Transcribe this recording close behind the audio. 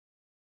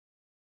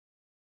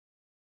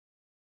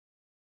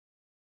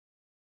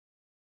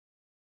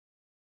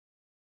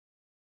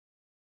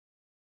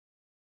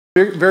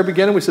Very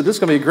beginning, we said this is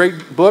going to be a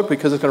great book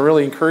because it's going to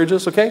really encourage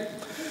us, okay?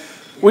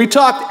 We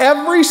talked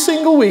every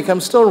single week. I'm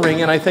still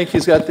ringing. I think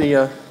he's got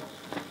the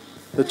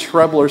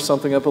treble or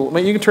something up a little.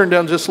 You can turn it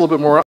down just a little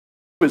bit more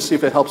and see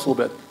if it helps a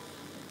little bit.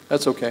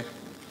 That's okay.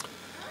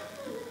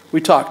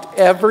 We talked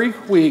every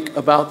week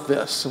about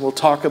this, and we'll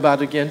talk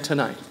about it again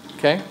tonight,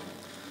 okay?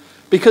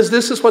 Because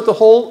this is what the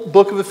whole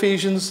book of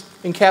Ephesians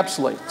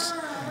encapsulates.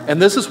 And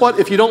this is what,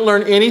 if you don't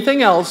learn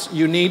anything else,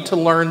 you need to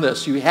learn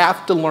this. You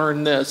have to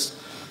learn this.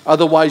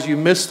 Otherwise, you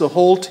miss the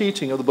whole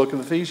teaching of the book of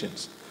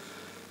Ephesians.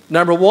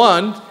 Number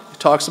one, it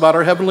talks about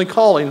our heavenly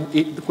calling,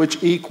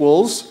 which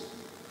equals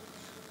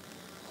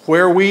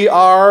where we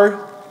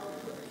are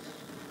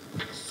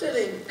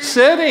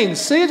sitting.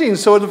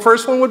 So the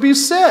first one would be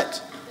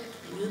sit.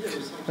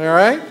 All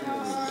right?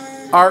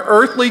 Our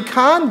earthly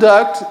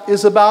conduct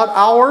is about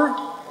our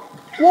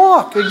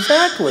walk,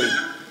 exactly.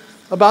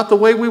 About the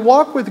way we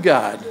walk with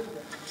God.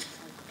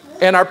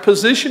 And our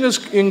position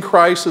is in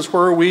Christ is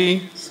where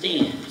we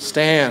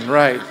stand,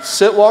 right.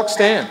 Sit, walk,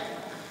 stand.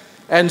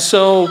 And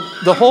so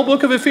the whole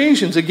book of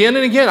Ephesians, again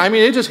and again, I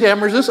mean, it just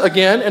hammers this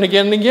again and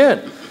again and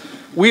again.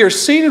 We are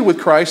seated with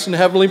Christ in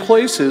heavenly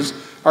places.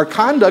 Our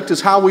conduct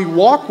is how we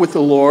walk with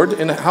the Lord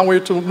and how we're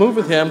to move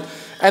with Him.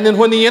 And then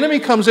when the enemy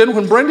comes in,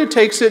 when Brenda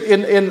takes it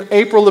in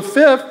April the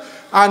 5th,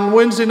 on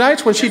Wednesday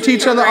nights, when she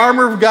teaches on the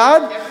armor of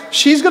God,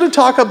 she's going to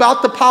talk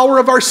about the power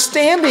of our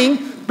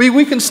standing.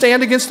 We can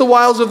stand against the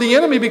wiles of the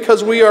enemy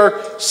because we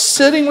are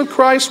sitting with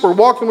Christ, we're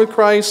walking with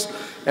Christ,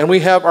 and we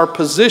have our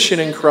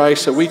position in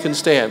Christ that we can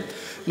stand.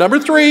 Number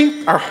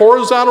 3, our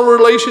horizontal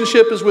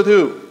relationship is with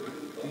who?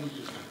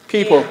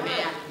 People.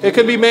 It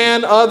can be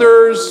man,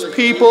 others,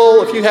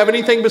 people. If you have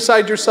anything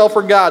beside yourself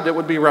or God, that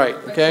would be right,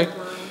 okay?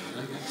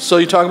 So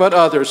you talk about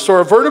others. So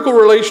our vertical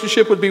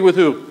relationship would be with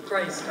who?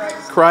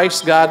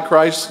 Christ, God,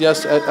 Christ.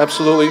 Yes,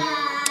 absolutely.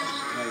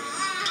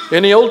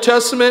 In the Old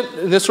Testament,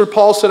 and this is where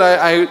Paul said,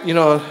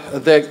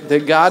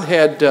 that God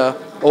had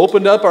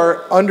opened up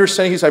our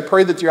understanding. He said, I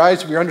pray that your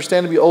eyes of your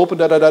understanding be open,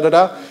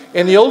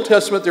 In the Old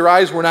Testament, their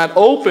eyes were not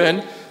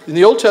open. In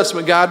the Old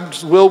Testament,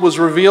 God's will was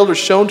revealed or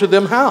shown to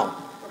them how?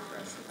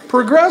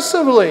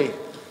 Progressively.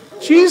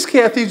 Jeez,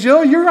 Kathy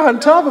Jo, you're on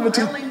top of it.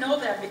 I only know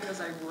that because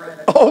I've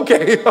read it.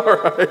 Okay, all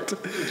right.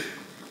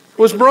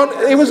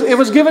 It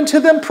was given to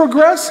them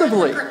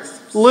progressively.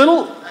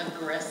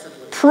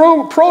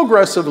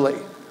 Progressively,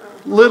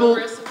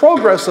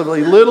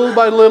 little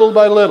by little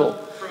by little.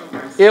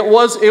 It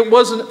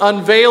wasn't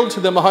unveiled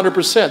to them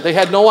 100%. They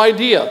had no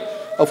idea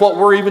of what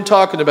we're even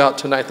talking about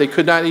tonight. They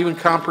could not even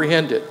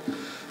comprehend it.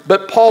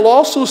 But Paul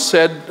also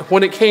said,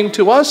 when it came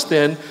to us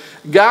then,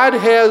 God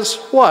has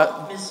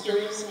what?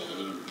 Mysteries.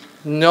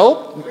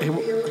 Nope.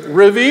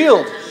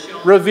 Revealed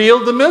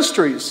the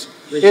mysteries.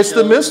 It's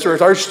the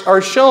mysteries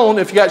are shown.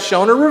 If you got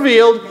shown or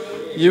revealed,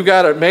 you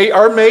got it.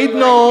 Are made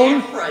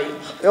known.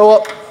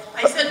 Well,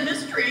 I said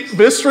mysteries.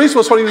 Mysteries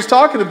was what he was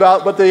talking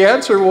about, but the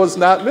answer was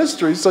not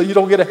mysteries, so you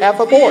don't get a half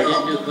a point.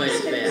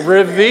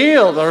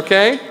 Revealed,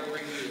 okay?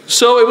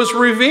 So it was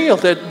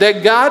revealed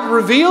that God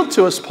revealed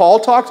to us. Paul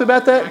talked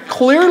about that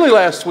clearly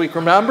last week,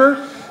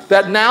 remember?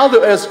 That now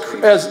that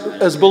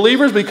as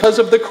believers, because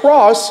of the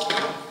cross,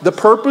 the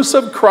purpose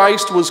of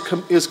Christ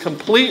is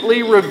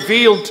completely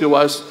revealed to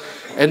us.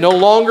 And no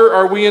longer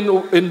are we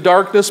in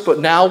darkness, but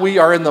now we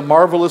are in the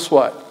marvelous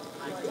what?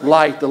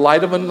 Light. The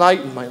light of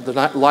enlightenment,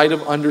 the light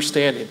of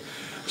understanding.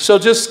 So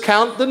just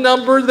count the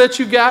number that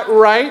you got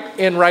right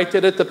and write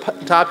it at the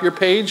top of your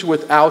page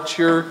without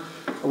your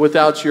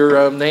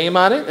name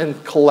on it,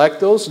 and collect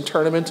those and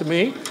turn them into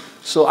me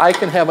so I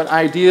can have an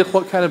idea of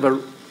what kind of a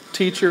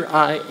teacher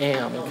I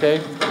am,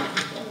 okay?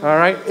 All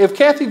right. If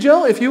Kathy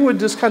Jo, if you would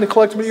just kind of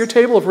collect them at your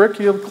table. If Rick,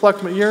 you'll collect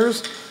them at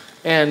yours.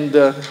 And,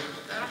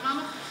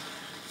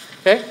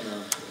 okay?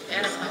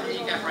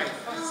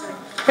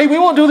 Hey, we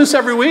won't do this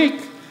every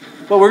week,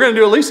 but we're going to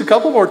do at least a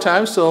couple more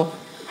times, so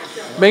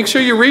make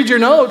sure you read your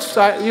notes.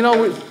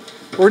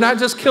 We're not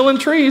just killing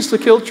trees to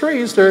kill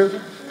trees.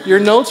 Your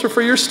notes are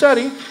for your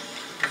study.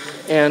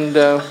 And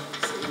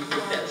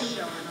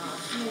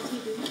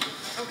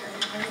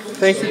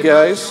thank you,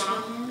 guys.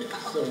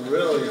 So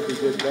really, if you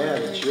did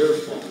that, it's your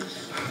fault.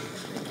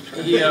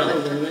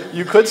 Yeah.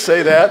 You could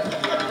say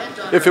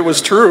that if it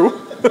was true.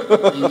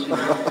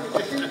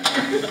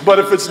 But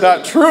if it's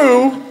not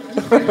true,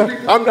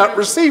 I'm not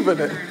receiving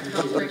it.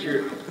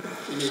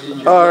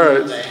 All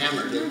right.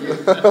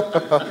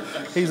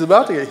 He's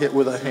about to get hit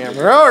with a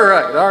hammer. All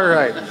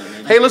right.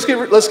 Hey, let's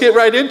get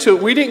right into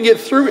it. We didn't get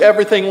through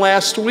everything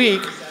last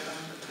week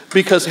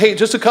because, hey,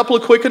 just a couple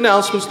of quick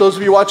announcements. Those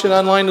of you watching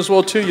online as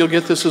well, too, you'll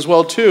get this as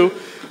well, too.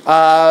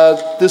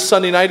 This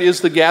Sunday night is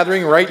the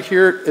gathering right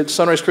here at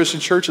Sunrise Christian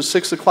Church at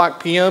 6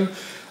 o'clock p.m.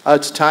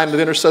 It's a time of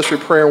intercessory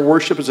prayer and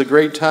worship. It's a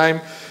great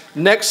time.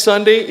 Next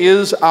Sunday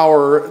is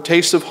our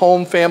Taste of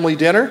Home family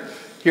dinner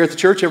here at the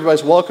church.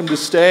 Everybody's welcome to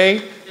stay.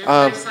 Did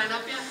everybody sign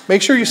up yet?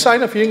 Make sure you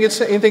sign up. If you didn't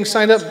get anything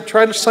signed up,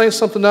 try to sign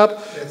something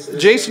up.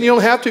 Jason, you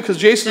don't have to because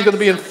Jason's going to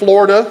be in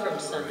Florida.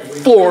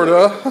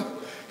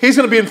 He's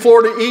going to be in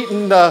Florida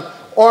eating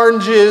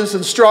oranges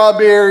and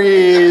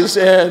strawberries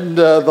and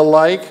the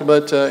like.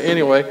 But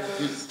anyway,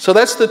 so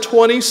that's the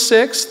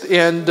 26th.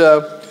 And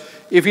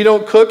if you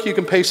don't cook, you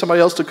can pay somebody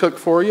else to cook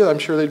for you. I'm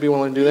sure they'd be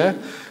willing to do that.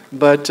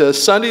 But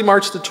Sunday,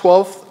 March the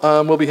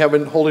 12th, we'll be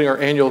holding our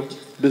annual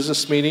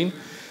business meeting.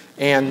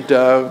 And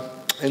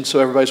so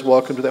everybody's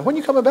welcome to that. When are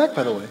you coming back,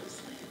 by the way?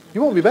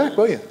 You won't be back,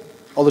 will you?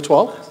 Oh, the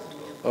 12th?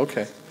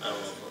 Okay.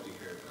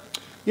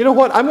 You know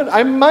what?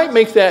 I might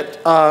make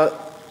that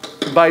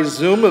by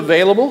Zoom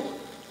available,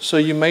 so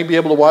you may be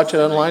able to watch it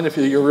online if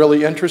you're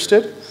really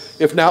interested.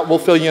 If not, we'll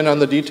fill you in on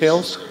the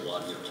details.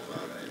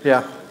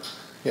 Yeah.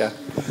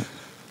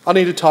 I'll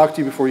need to talk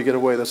to you before you get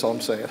away. That's all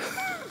I'm saying.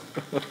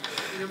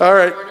 All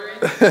right.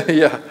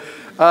 Yeah.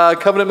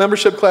 Covenant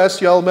membership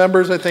class, y'all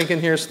members, I think, in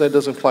here, so that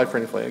doesn't apply for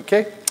anything,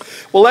 okay?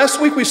 Well,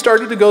 last week we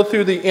started to go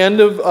through the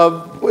end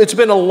of it's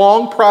been a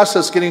long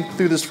process getting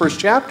through this first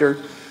chapter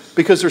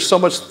because there's so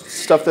much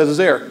stuff that is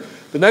there.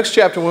 The next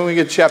chapter, when we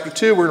get to chapter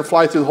 2, we're going to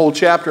fly through the whole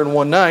chapter in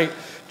one night.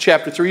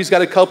 Chapter 3's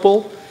got a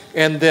couple,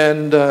 and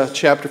then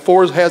chapter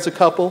 4 has a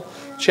couple.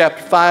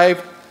 Chapter 5,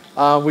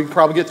 we can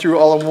probably get through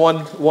all in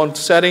one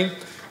setting.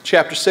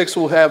 Chapter 6,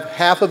 we'll have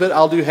half of it.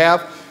 I'll do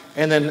half.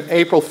 And then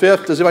April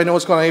 5th, does anybody know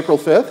what's going on April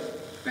 5th?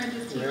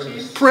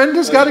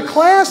 Brenda's got a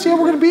class. Yeah,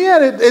 we're going to be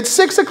at it. It's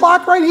 6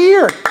 o'clock right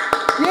here.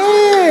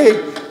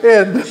 Yay!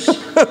 And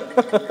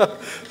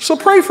so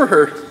pray for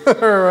her.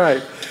 All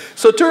right.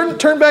 So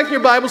turn back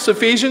your Bibles to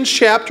Ephesians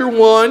chapter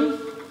 1.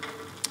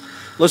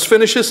 Let's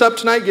finish this up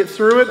tonight, get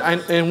through it,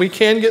 and we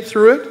can get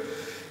through it.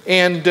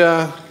 And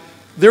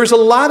there's a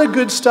lot of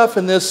good stuff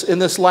in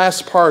this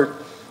last part,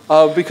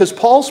 because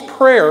Paul's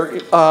prayer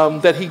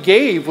that he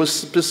gave was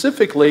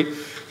specifically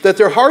that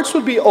their hearts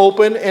would be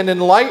open and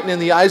enlightened, and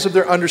the eyes of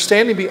their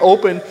understanding be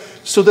open,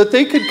 so that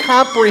they could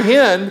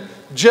comprehend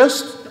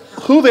just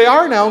who they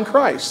are now in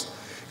Christ.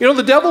 You know,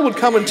 the devil would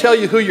come and tell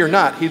you who you're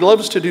not. He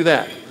loves to do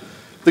that.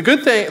 The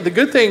good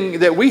thing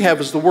that we have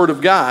is the Word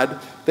of God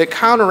that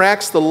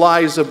counteracts the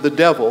lies of the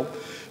devil.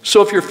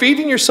 So if you're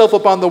feeding yourself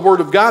upon the Word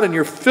of God and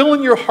you're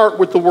filling your heart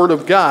with the Word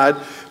of God,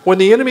 when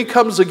the enemy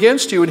comes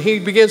against you and he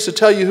begins to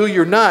tell you who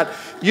you're not,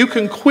 you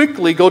can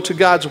quickly go to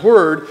God's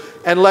Word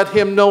and let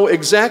him know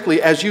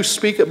exactly, as you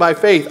speak it by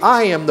faith,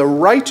 I am the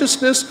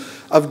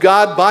righteousness of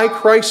God by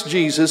Christ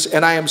Jesus,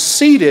 and I am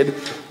seated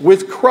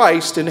with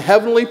Christ in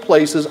heavenly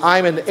places.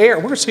 I'm an heir.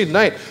 We're going to see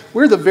tonight,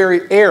 we're the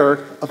very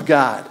heir of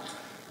God.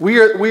 We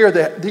are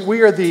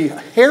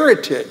the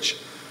heritage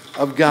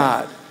of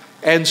God.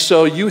 And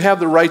so you have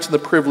the rights and the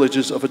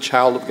privileges of a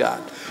child of God.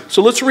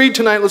 So let's read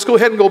tonight. Let's go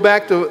ahead and go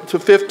back to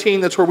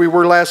 15. That's where we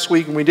were last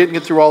week, and we didn't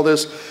get through all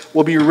this.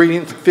 We'll be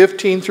reading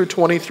 15 through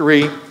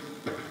 23.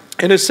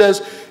 And it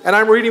says, and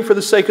I'm reading for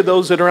the sake of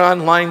those that are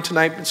online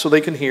tonight so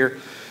they can hear.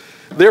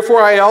 Therefore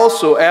I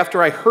also,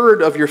 after I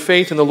heard of your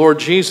faith in the Lord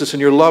Jesus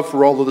and your love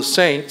for all of the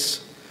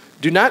saints,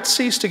 do not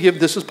cease to give,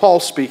 this is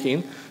Paul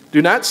speaking,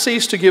 do not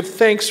cease to give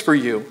thanks for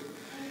you,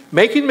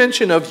 making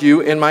mention of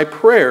you in my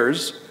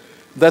prayers,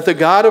 that the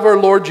God of our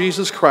Lord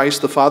Jesus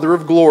Christ, the Father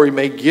of glory,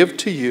 may give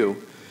to you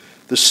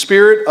the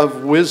spirit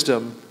of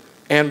wisdom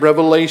and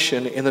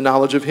revelation in the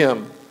knowledge of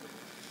him,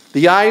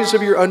 the eyes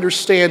of your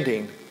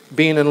understanding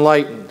being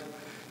enlightened,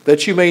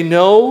 that you may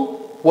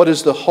know what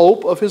is the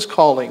hope of his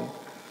calling,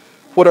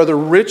 what are the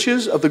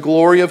riches of the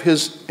glory of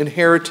his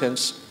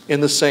inheritance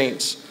in the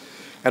saints,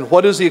 and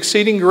what is the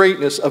exceeding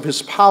greatness of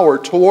his power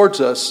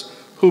towards us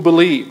who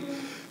believe,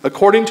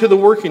 according to the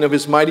working of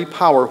his mighty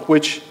power,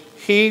 which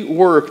he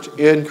worked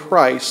in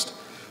Christ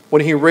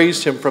when he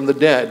raised him from the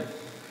dead,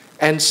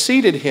 and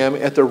seated him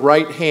at the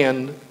right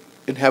hand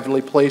in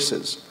heavenly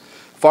places,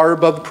 far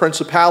above the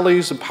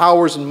principalities and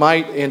powers and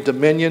might and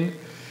dominion,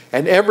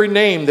 and every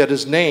name that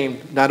is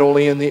named, not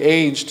only in the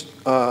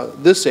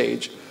this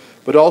age,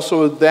 but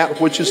also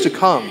that which is to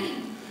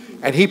come.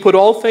 And he put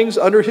all things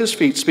under his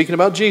feet, speaking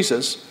about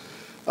Jesus,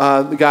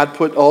 God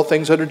put all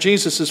things under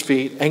Jesus'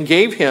 feet, and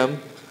gave him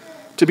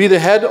to be the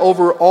head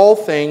over all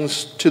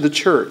things to the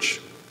church,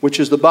 which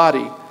is the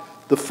body,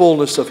 the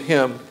fullness of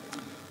him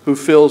who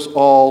fills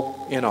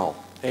all in all.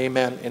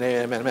 Amen and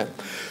amen, amen.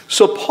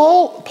 So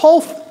Paul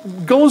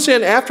goes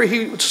in after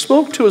he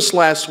spoke to us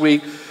last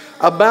week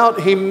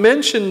he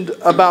mentioned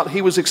about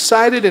he was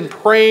excited and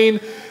praying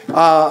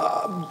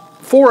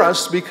for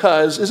us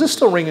because, is this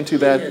still ringing too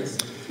bad? It is.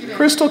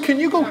 Crystal, can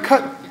you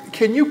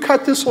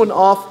cut this one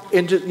off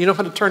and you know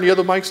how to turn the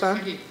other mics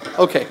on?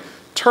 Okay.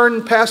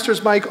 Turn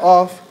Pastor's mic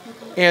off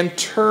and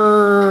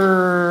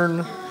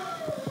turn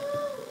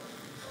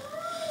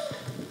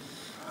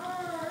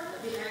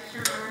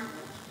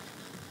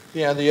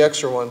the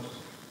extra one.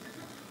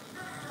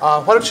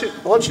 Why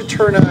don't you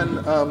turn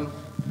on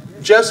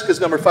Jessica's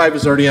number 5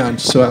 is already on,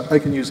 so I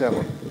can use that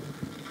one.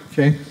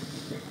 Okay?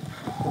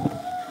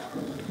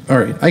 All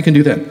right, I can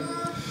do that.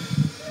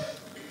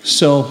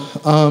 So,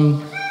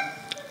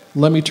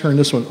 let me turn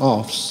this one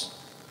off.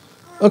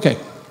 Okay.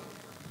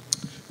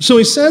 So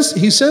he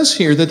says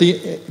here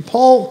that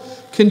Paul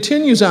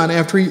continues on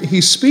after he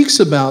speaks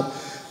about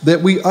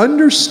that we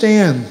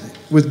understand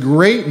with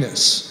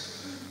greatness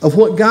of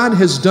what God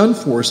has done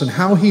for us and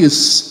how he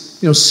has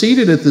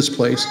seated at this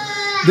place.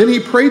 Then he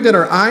prayed that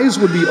our eyes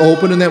would be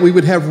open and that we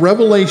would have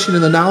revelation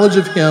in the knowledge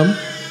of him,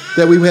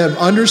 that we would have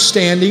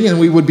understanding and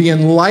we would be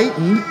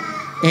enlightened.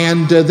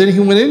 And then he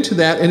went into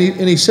that, and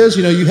he says,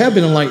 you have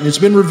been enlightened. It's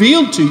been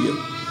revealed to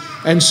you.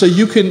 And so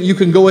you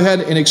can go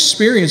ahead and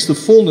experience the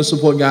fullness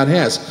of what God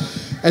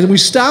has. And we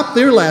stopped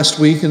there last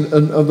week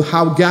of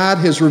how God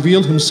has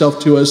revealed himself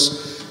to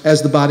us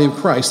as the body of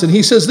Christ. And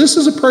he says, this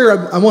is a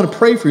prayer I want to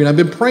pray for you, and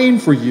I've been praying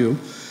for you.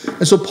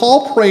 And so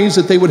Paul prays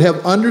that they would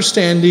have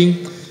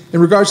understanding in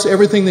regards to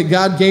everything that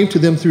God gave to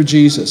them through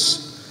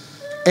Jesus.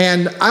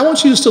 And I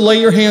want you just to lay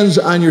your hands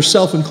on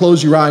yourself and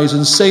close your eyes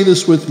and say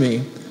this with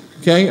me.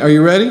 Okay, are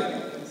you ready?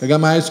 I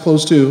got my eyes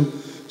closed too.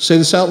 Say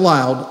this out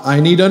loud. I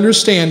need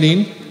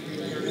understanding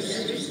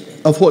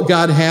of what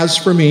God has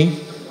for me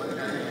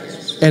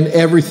and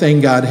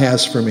everything God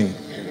has for me.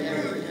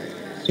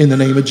 In the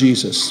name of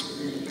Jesus.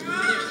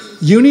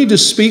 You need to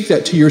speak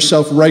that to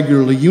yourself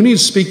regularly. You need to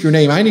speak your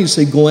name. I need to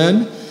say,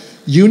 Glenn,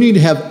 you need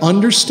to have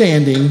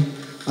understanding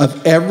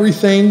of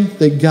everything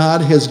that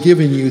God has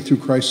given you through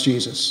Christ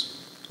Jesus.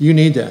 You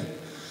need that.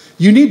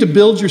 You need to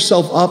build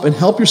yourself up and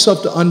help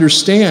yourself to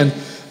understand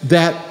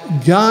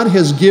that God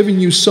has given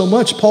you so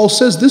much. Paul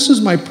says, this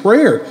is my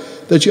prayer,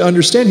 that you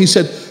understand. He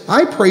said,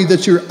 I pray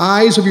that your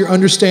eyes of your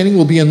understanding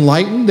will be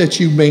enlightened, that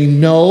you may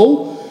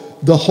know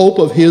the hope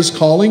of his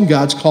calling,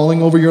 God's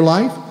calling over your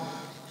life.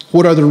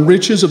 What are the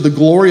riches of the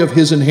glory of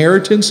his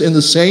inheritance in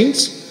the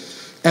saints?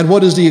 And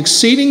what is the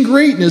exceeding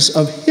greatness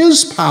of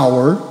his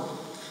power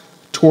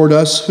toward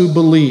us who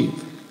believe?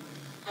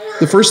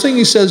 The first thing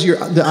he says,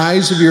 the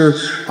eyes of your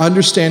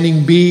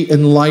understanding be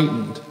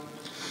enlightened.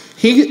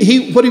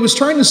 What he was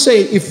trying to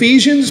say,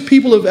 Ephesians,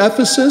 people of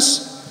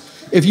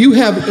Ephesus, if you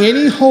have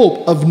any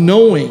hope of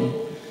knowing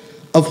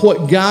of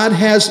what God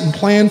has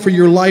planned for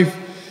your life,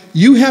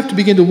 you have to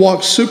begin to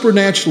walk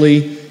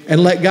supernaturally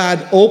and let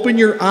God open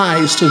your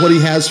eyes to what he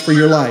has for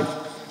your life.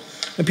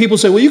 And people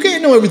say, well, you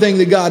can't know everything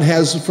that God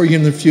has for you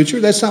in the future.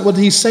 That's not what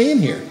he's saying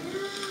here.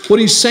 What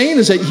he's saying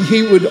is that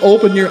he would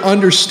open your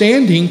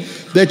understanding,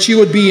 that you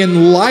would be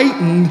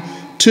enlightened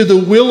to the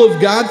will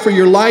of God for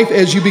your life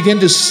as you begin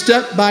to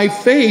step by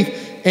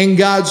faith in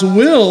God's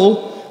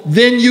will.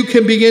 Then you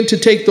can begin to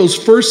take those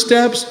first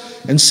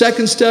steps and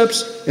second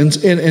steps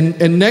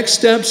and next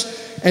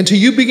steps until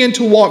you begin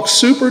to walk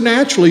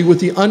supernaturally with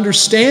the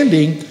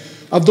understanding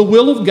of the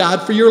will of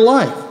God for your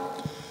life.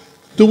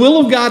 The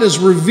will of God is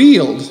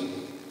revealed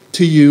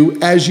to you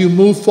as you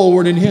move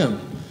forward in him.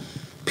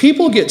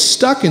 People get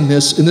stuck in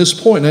this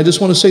point, and I just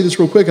want to say this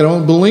real quick. I don't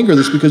want to belinger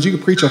this because you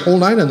could preach a whole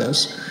night on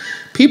this.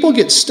 People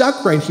get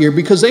stuck right here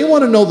because they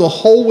want to know the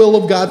whole will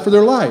of God for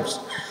their lives.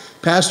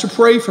 Pastor,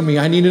 pray for me.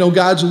 I need to know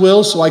God's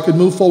will so I can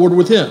move forward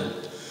with him.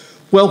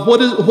 Well,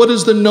 what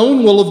is the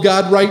known will of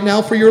God right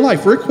now for your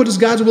life? Rick, what is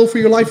God's will for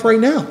your life right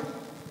now?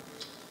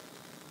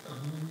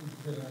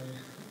 That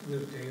I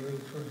live daily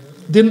for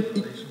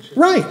him.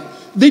 Right.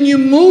 Then you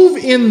move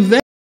in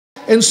that.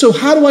 And so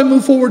how do I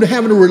move forward to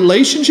having a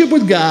relationship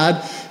with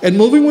God and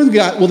moving with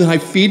God? Well, then I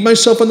feed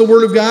myself on the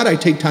Word of God. I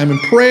take time in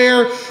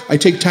prayer. I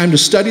take time to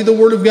study the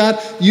Word of God.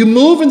 You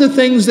move into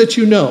things that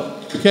you know,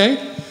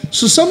 okay?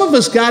 So some of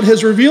us, God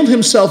has revealed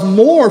himself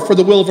more for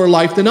the will of our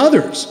life than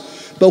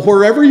others. But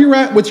wherever you're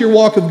at with your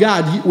walk of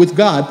God, with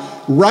God,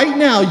 right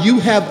now you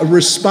have a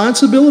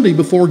responsibility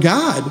before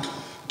God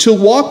to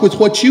walk with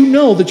what you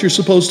know that you're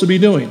supposed to be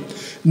doing.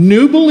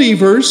 New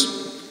believers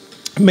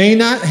may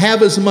not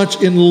have as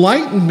much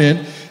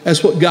enlightenment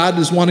as what God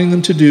is wanting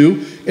them to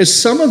do as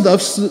some of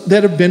us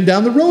that have been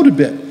down the road a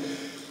bit.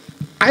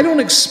 I don't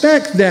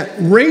expect that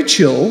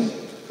Rachel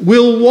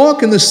will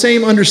walk in the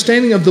same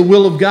understanding of the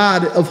will of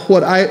God of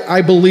what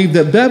I believe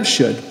that Bev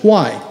should.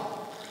 Why?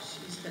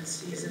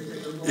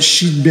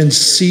 She's been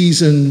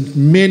seasoned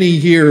many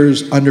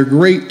years under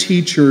great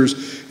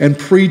teachers and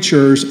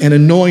preachers and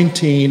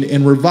anointing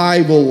and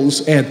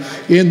revivals and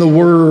in the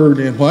Word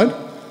and what?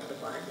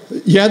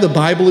 Yeah, the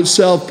Bible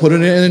itself, put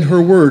it in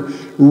her Word.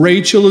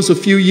 Rachel is a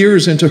few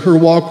years into her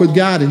walk with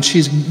God, and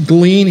she's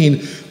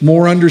gleaning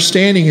more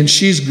understanding, and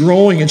she's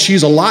growing, and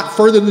she's a lot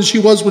further than she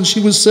was when she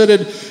was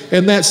seated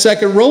in that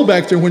second row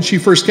back there when she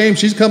first came.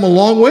 She's come a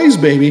long ways,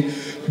 baby,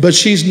 but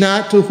she's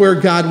not to where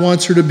God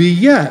wants her to be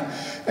yet.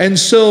 And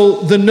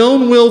so the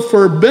known will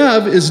for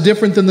Bev is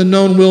different than the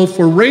known will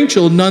for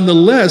Rachel.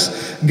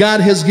 Nonetheless, God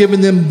has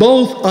given them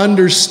both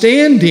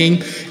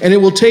understanding, and it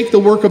will take the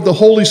work of the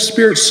Holy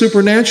Spirit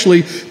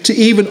supernaturally to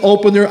even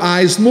open their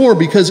eyes more,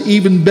 because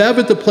even Bev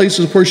at the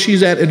places where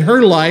she's at in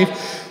her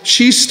life,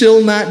 she's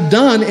still not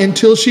done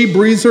until she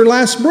breathes her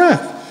last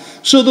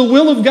breath. So the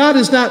will of God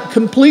is not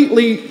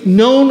completely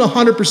known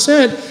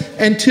 100%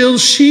 until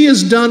she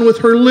is done with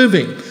her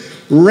living.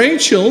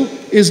 Rachel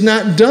is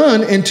not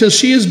done until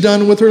she is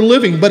done with her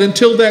living. But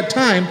until that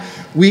time,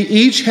 we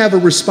each have a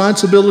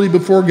responsibility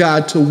before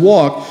God to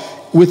walk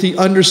with the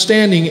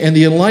understanding and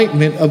the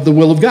enlightenment of the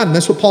will of God. And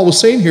that's what Paul was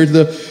saying here to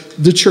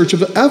the church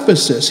of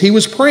Ephesus. He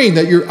was praying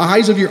that your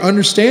eyes of your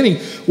understanding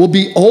will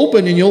be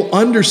open and you'll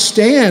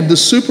understand the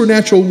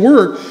supernatural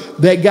work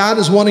that God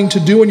is wanting to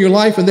do in your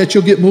life, and that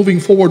you'll get moving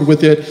forward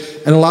with it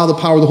and allow the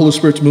power of the Holy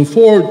Spirit to move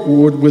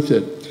forward with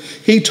it.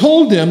 He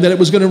told them that it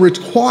was going to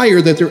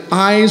require that their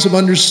eyes of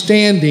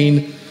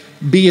understanding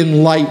be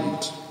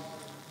enlightened.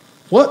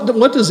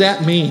 What does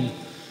that mean?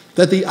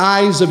 That the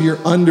eyes of your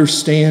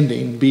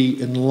understanding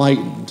be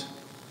enlightened.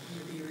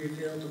 Be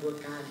revealed to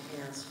what God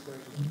has for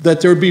you.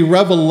 That there be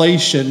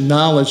revelation,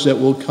 knowledge that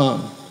will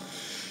come.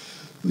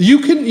 You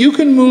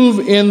can move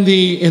in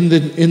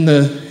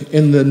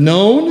the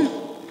known.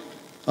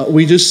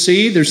 We just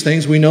see there's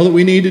things we know that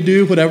we need to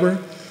do,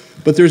 whatever.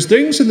 But there's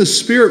things in the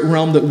spirit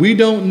realm that we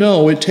don't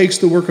know. It takes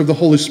the work of the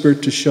Holy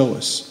Spirit to show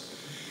us.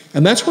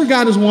 And that's where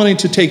God is wanting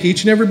to take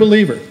each and every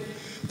believer.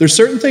 There's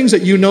certain things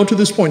that you know to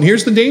this point.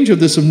 Here's the danger of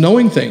this, of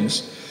knowing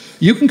things.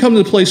 You can come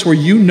to the place where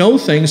you know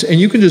things and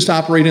you can just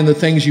operate in the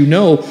things you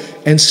know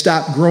and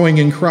stop growing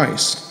in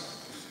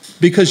Christ.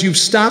 Because you've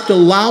stopped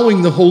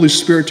allowing the Holy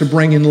Spirit to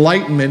bring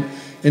enlightenment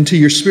into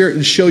your spirit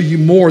and show you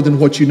more than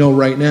what you know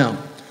right now.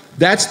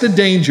 That's the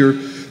danger.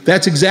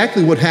 That's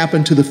exactly what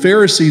happened to the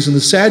Pharisees and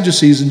the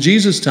Sadducees in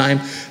Jesus' time.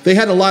 They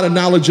had a lot of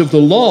knowledge of the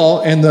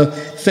law and the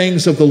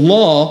things of the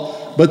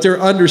law, but their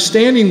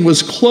understanding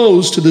was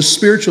closed to the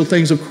spiritual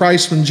things of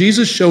Christ. When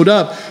Jesus showed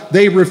up,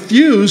 they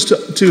refused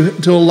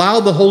to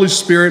allow the Holy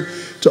Spirit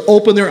to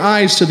open their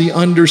eyes to the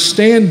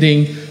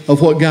understanding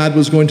of what God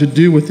was going to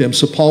do with them.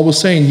 So Paul was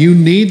saying, you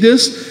need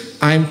this.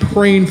 I'm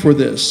praying for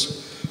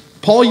this.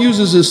 Paul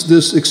uses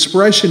this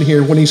expression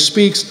here when he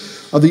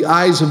speaks of the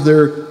eyes of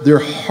their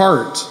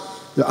heart.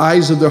 The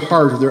eyes of their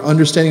heart, or their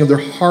understanding of their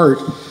heart.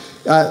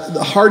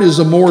 The heart is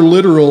a more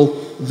literal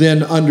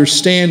than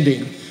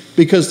understanding,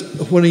 because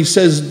when he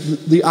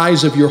says the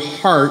eyes of your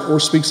heart,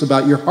 or speaks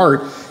about your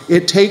heart,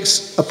 it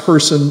takes a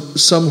person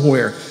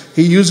somewhere.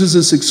 He uses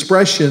this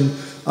expression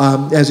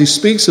as he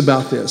speaks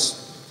about this.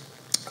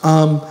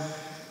 A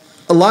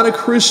lot of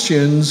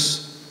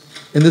Christians,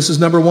 and this is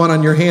number one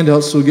on your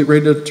handout, so get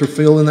ready to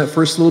fill in that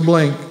first little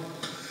blank.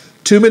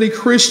 Too many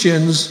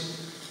Christians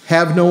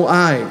have no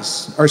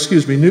eyes, or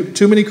excuse me,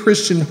 too many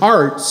Christian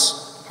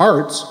hearts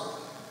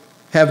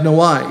have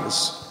no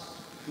eyes.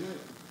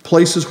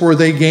 Places where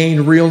they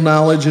gain real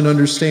knowledge and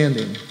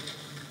understanding.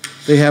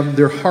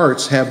 Their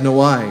hearts have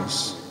no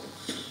eyes.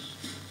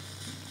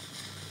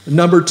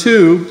 Number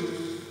two,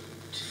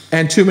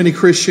 and too many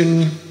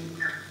Christian,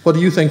 what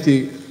do you think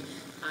the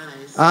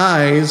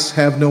eyes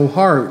have no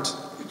heart?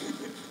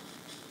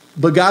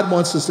 But God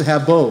wants us to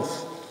have both.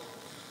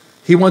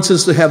 He wants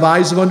us to have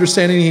eyes of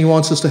understanding. He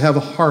wants us to have a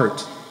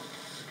heart.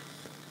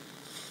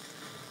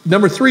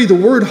 Number three, the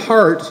word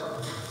heart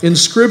in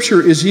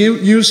Scripture is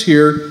used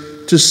here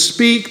to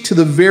speak to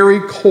the very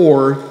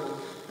core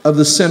of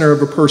the center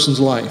of a person's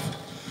life.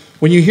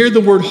 When you hear the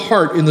word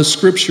heart in the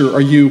Scripture,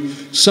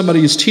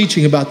 somebody is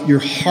teaching about your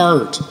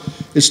heart.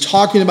 It's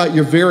talking about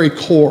your very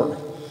core.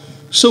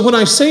 So when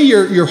I say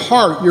your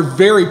heart, your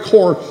very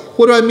core,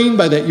 what do I mean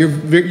by that?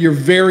 Your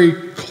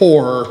very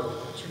core.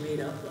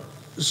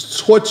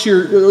 What's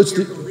your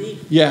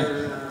belief?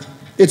 Yeah.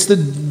 It's the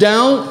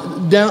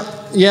down.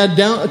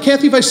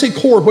 Kathy, if I say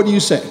core, what do you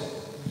say?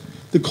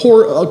 The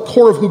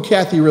core of who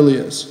Kathy really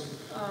is.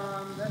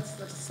 That's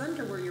the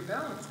center where your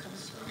balance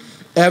comes from.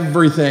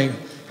 Everything.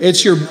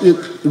 It's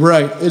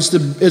right. It's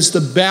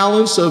the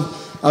balance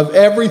of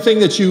everything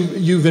that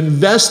you've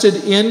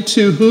invested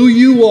into who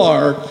you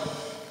are.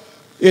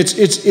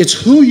 It's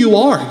who you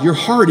are. Your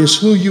heart is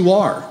who you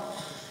are.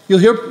 You'll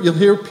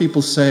hear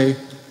people say,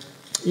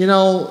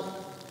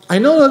 I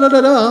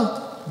know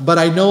but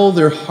I know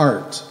their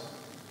heart.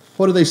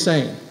 What are they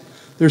saying?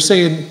 They're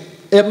saying,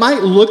 it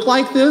might look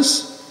like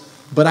this,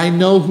 but I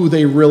know who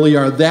they really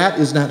are. That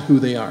is not who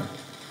they are.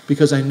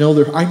 Because I know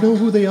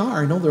who they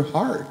are. I know their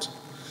heart.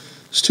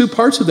 There's two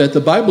parts of that.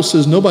 The Bible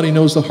says nobody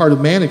knows the heart of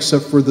man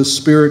except for the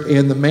spirit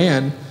and the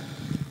man.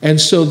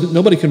 And so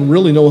nobody can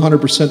really know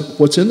 100%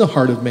 what's in the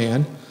heart of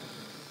man.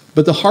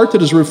 But the heart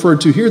that is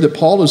referred to here, that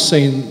Paul is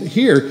saying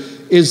here,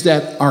 is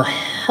that our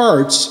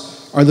hearts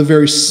are the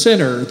very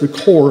center, the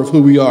core of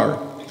who we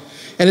are.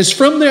 And it's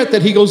from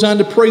that he goes on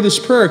to pray this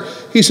prayer.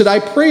 He said, I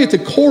pray at the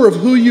core of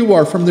who you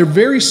are, from the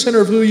very center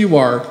of who you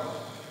are,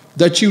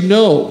 that you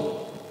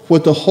know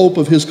what the hope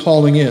of his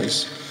calling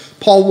is.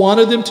 Paul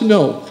wanted them to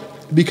know,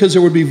 because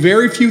there would be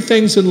very few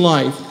things in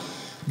life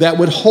that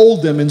would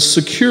hold them and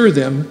secure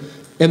them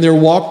in their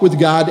walk with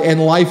God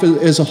and life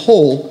as a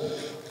whole,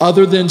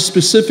 other than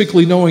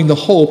specifically knowing the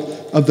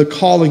hope of the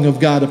calling of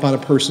God upon a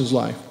person's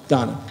life.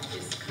 Donna.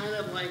 It's kind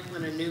of like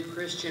when a new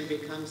Christian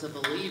becomes a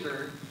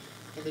believer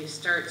and they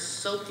start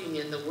soaking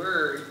in the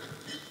Word,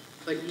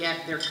 but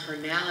yet their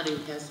carnality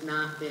has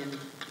not been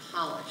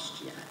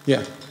polished yet.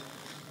 Yeah.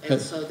 And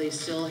so they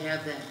still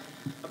have that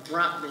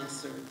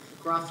abruptness or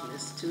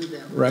gruffness to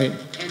them. Right.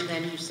 And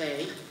then you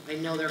say, I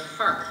know their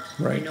heart.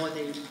 Right. I know what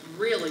they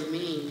really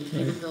mean,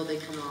 even though they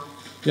come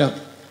off. Yeah.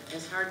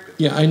 It's hard.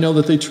 Yeah, I know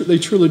that they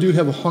truly do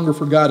have a hunger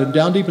for God, and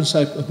down deep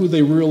inside who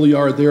they really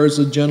are, there is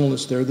a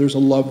gentleness there, there's a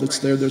love that's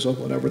there, there's a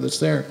whatever that's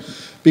there.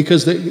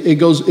 because it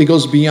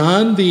goes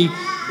beyond the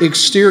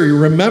exterior.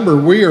 Remember,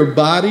 we are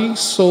body,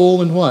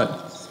 soul, and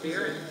what?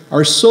 Spirit.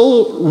 Our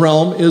soul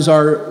realm is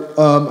our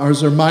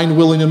mind,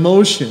 will, and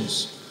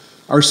emotions.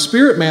 Our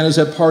spirit man is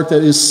that part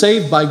that is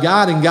saved by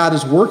God, and God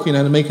is working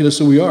on it, making us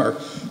who we are.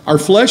 Our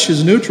flesh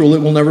is neutral.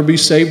 It will never be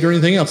saved or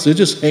anything else. It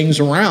just hangs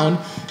around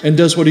and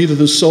does what either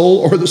the soul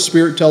or the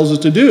spirit tells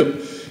it to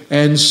do.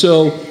 And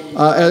so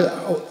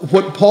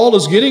what Paul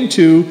is getting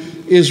to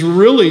is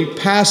really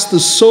past the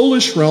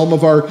soulish realm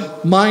of our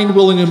mind,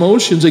 will, and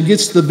emotions. It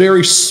gets to the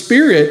very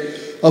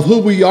spirit of who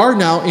we are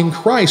now in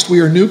Christ.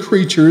 We are new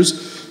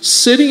creatures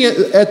sitting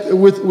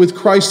with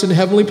Christ in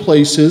heavenly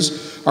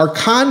places. Our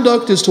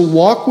conduct is to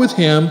walk with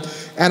Him,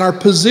 and our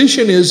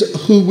position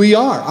is who we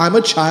are. I'm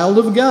a child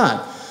of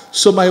God.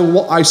 So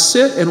I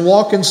sit and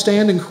walk and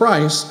stand in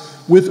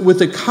Christ with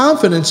the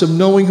confidence of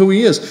knowing who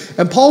He is.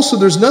 And Paul said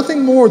there's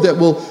nothing more that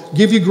will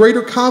give you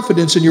greater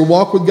confidence in your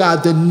walk with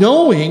God than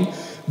knowing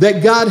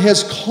that God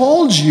has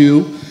called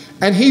you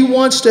and He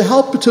wants to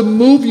help to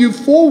move you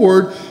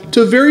forward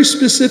to a very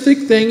specific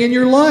thing in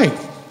your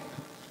life.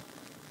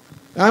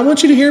 I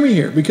want you to hear me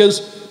here,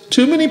 because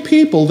too many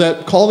people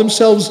that call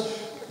themselves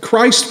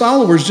Christ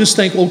followers just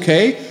think,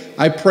 okay,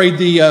 I prayed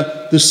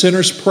the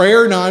sinner's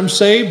prayer, now I'm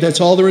saved,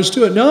 that's all there is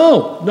to it.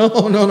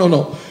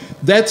 No.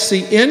 That's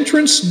the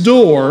entrance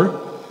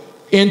door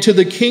into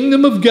the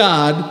kingdom of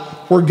God,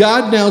 where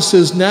God now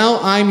says, now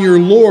I'm your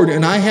Lord,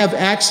 and I have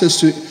access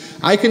to,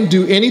 I can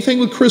do anything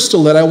with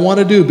Crystal that I want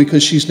to do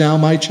because she's now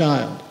my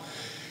child.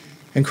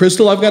 And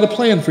Crystal, I've got a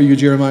plan for you,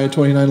 Jeremiah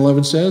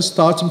 29:11 says,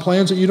 thoughts and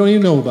plans that you don't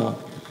even know about.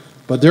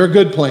 But they're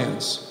good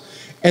plans.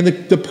 And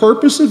the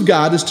purpose of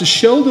God is to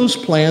show those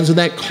plans and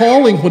that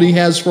calling, what He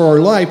has for our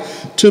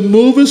life, to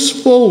move us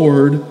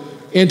forward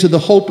into the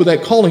hope of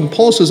that calling.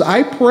 Paul says,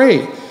 I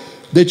pray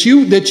that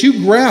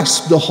you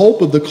grasp the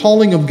hope of the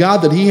calling of God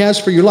that He has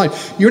for your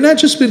life. You're not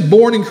just been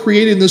born and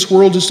created in this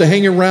world just to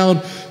hang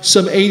around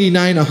some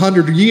 89,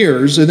 100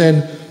 years and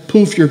then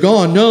poof, you're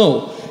gone.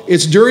 No,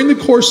 it's during the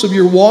course of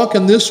your walk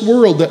in this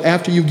world that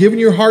after you've given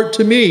your heart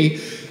to me,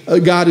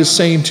 God is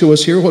saying to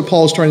us here, what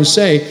Paul is trying to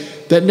say,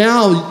 that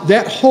now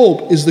that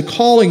hope is the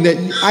calling that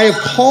I have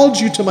called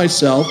you to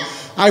myself,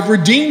 I've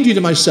redeemed you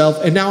to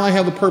myself, and now I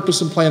have a purpose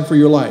and plan for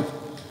your life.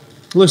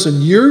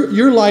 Listen,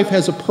 your life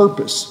has a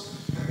purpose,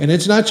 and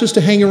it's not just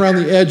to hang around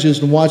the edges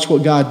and watch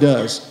what God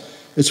does.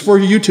 It's for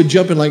you to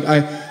jump in. Like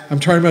I'm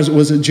trying to remember,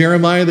 was it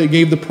Jeremiah that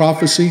gave the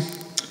prophecy?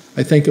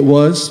 I think it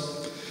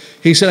was.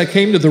 He said, I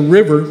came to the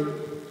river,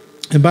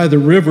 and by the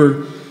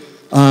river,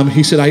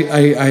 he said,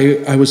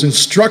 I was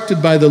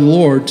instructed by the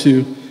Lord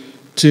to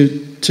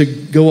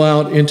go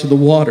out into the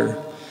water.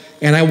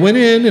 And I went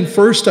in, and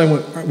first I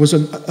went, was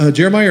it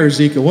Jeremiah or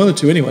Ezekiel? One of the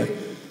two anyway.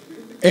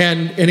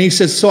 And he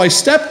says, so I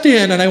stepped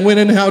in, and I went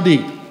in how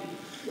deep?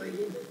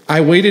 I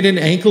waded in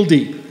ankle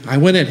deep. I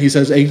went in, he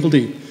says, ankle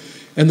deep.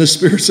 And the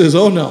Spirit says,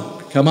 oh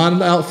no, come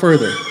on out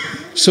further.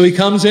 So he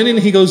comes in and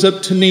he goes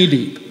up to knee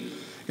deep.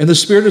 And the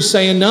Spirit is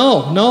saying,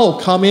 no,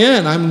 come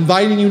in. I'm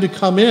inviting you to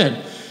come in.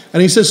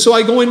 And he says, so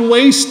I go in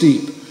waist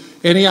deep.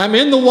 And I'm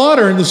in the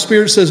water, and the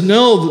Spirit says,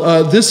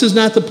 no, this is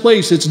not the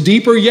place. It's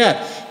deeper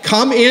yet.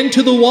 Come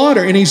into the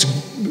water. And he's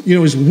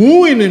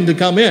wooing him to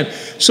come in.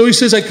 So he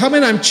says, I come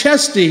in, I'm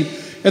chest deep.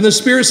 And the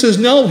Spirit says,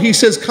 no. He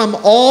says, come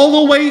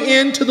all the way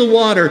into the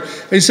water.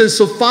 And he says,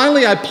 so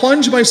finally I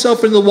plunge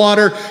myself into the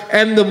water,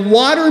 and the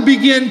water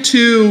began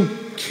to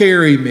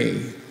carry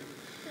me.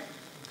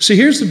 See,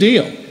 here's the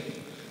deal.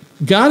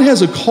 God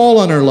has a call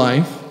on our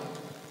life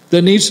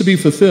that needs to be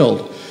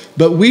fulfilled.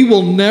 But we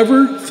will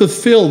never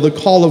fulfill the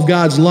call of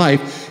God's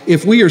life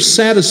if we are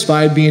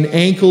satisfied being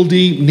ankle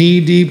deep,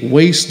 knee deep,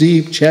 waist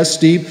deep,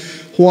 chest deep.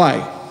 Why?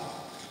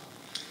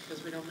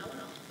 Because we don't know it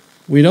all.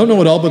 We don't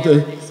know it all, but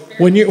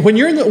when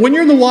you're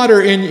in the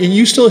water and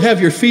you still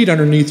have your feet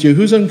underneath you,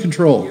 who's in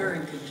control? You're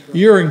in control.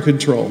 You're in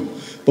control.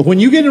 But when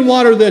you get in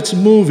water that's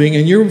moving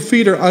and your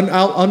feet are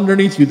out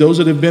underneath you, those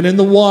that have been in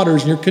the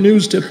waters and your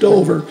canoe's tipped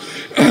over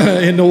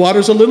and the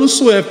water's a little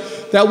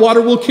swift, that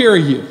water will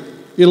carry you.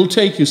 It'll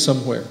take you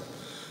somewhere.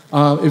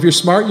 If you're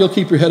smart, you'll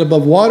keep your head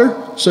above water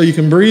so you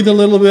can breathe a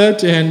little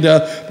bit. And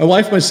my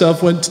wife and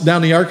myself went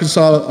down the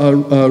Arkansas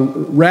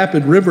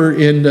Rapid River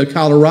in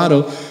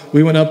Colorado.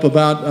 We went up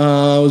about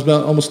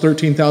almost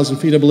 13,000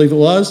 feet, I believe it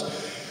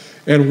was.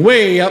 And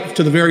way up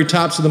to the very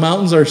tops of the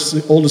mountains, our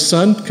oldest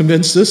son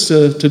convinced us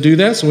to do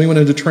that. So we went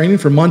into training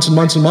for months and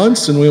months and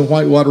months, and we went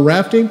whitewater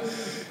rafting.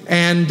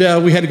 And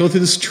we had to go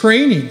through this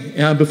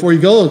training before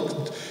you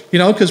go,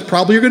 because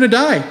probably you're going to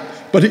die.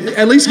 But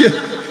at least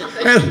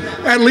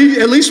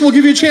we'll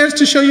give you a chance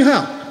to show you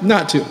how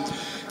not to.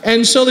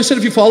 And so they said,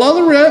 if you fall out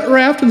of the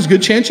raft, there's a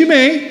good chance you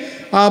may,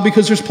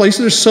 because there's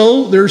places that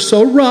are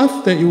so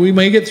rough that we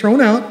may get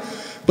thrown out.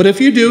 But if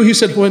you do, he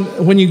said,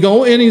 when you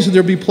go in, he said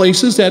there'll be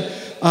places that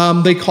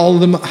they call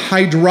them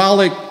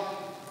hydraulic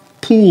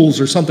pools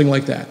or something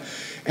like that.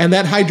 And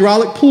that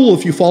hydraulic pool,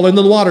 if you fall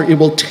into the water, it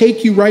will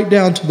take you right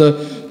down to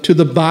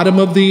the bottom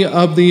of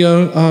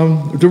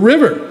the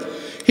river.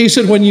 He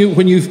said, when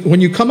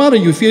you come out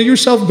and you feel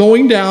yourself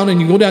going down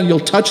and you go down, you'll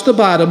touch the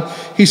bottom.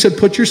 He said,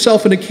 put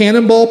yourself in a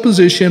cannonball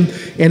position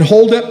and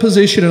hold that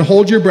position and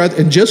hold your breath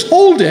and just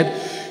hold it.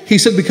 He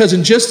said, because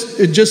in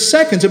just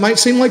seconds, it might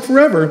seem like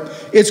forever,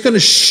 it's going to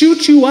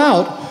shoot you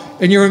out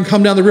and you're going to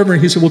come down the river.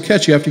 And he said, we'll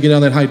catch you after you get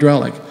on that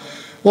hydraulic.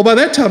 Well, by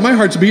that time, my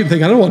heart's beating,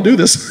 thinking, I don't want to do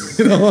this.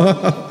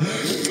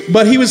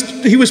 But he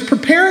was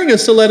preparing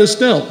us to let us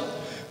know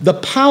the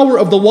power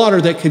of the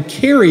water that could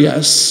carry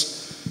us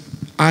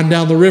on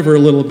down the river a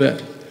little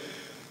bit.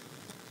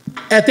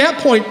 At that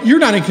point, you're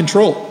not in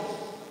control.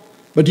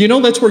 But do you know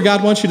that's where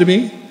God wants you to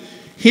be?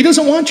 He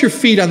doesn't want your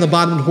feet on the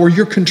bottom where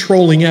you're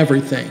controlling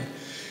everything.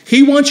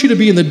 He wants you to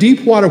be in the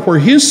deep water where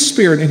His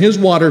Spirit and His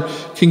water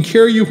can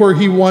carry you where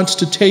He wants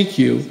to take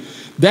you.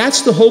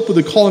 That's the hope of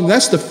the calling.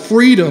 That's the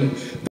freedom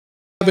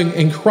we're having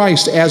in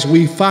Christ as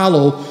we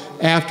follow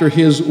after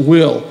His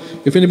will.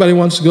 If anybody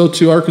wants to go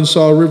to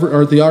Arkansas River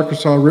or the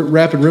Arkansas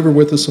Rapid River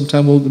with us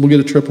sometime, we'll get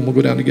a trip and we'll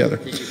go down together.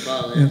 Did you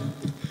fall in? Yeah.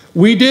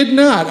 We did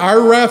not.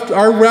 Our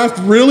raft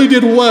really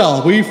did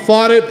well. We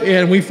fought it,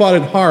 and we fought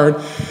it hard.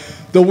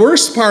 The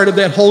worst part of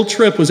that whole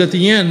trip was at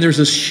the end, there's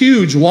this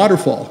huge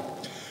waterfall.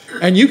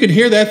 And you can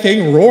hear that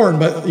thing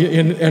roaring,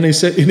 and he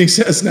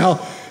says, now,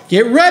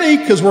 get ready,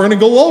 because we're going to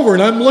go over.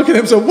 And I'm looking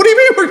at him, so what do you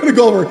mean we're going to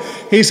go over?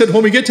 He said,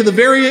 when we get to the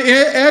very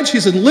edge, he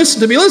said, listen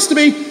to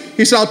me.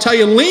 He said, I'll tell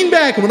you, lean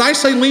back. And when I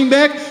say lean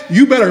back,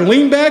 you better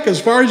lean back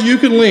as far as you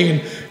can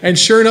lean. And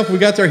sure enough, we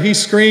got there, he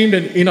screamed,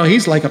 and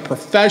he's like a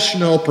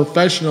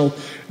professional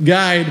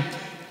guide.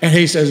 And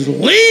he says,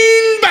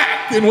 lean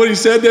back. And when he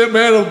said that,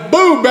 man,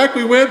 boom, back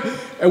we went.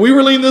 And we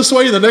were leaning this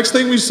way, and the next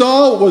thing we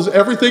saw was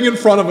everything in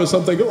front of us.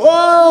 I'm thinking,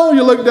 oh,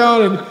 you look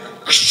down, and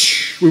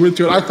we went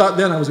through it. I thought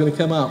then I was going to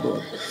come out, boy.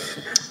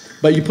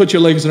 But you put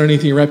your legs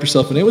underneath and you wrap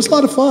yourself in it. It was a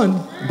lot of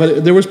fun,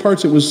 but there was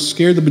parts that was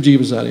scared the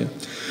bejeebus out of you.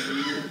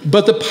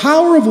 But the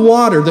power of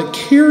water that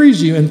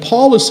carries you, and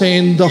Paul is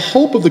saying the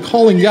hope of the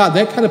calling God,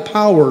 that kind of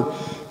power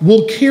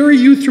will carry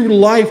you through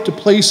life to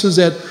places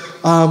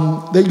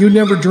that you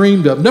never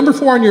dreamed of. Number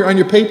 4 on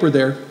your paper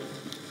there.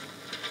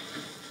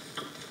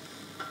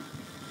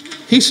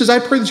 He says, I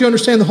pray that you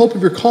understand the hope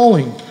of your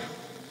calling.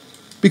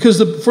 Because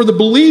for the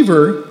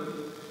believer,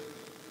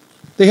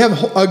 they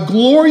have a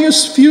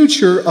glorious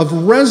future of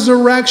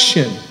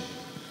resurrection.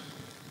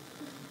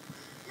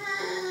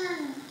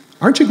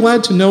 Aren't you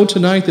glad to know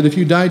tonight that if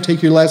you die,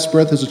 take your last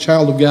breath as a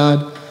child of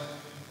God,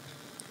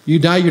 you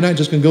die, you're not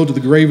just going to go to the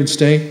grave and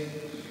stay,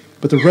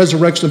 but the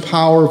resurrection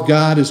power of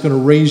God is going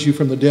to raise you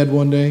from the dead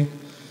one day.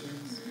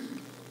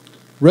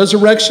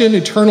 Resurrection,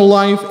 eternal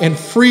life, and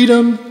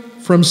freedom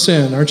from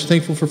sin. Aren't you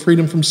thankful for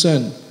freedom from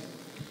sin?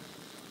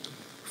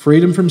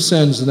 Freedom from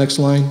sin is the next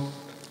line.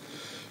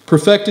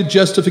 Perfected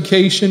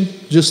justification,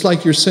 just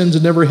like your sins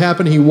had never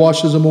happened, He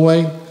washes them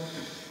away.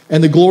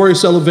 And the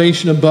glorious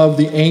elevation above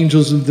the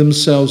angels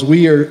themselves.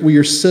 We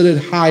are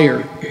seated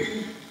higher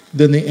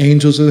than the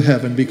angels of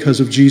heaven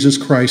because of Jesus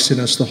Christ in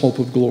us, the hope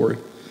of glory.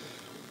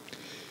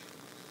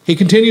 He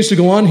continues to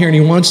go on here, and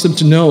he wants them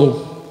to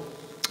know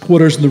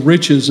what are the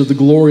riches of the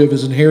glory of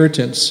His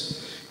inheritance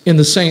in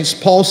the saints.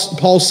 Paul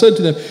said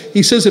to them,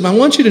 he says to them, I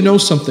want you to know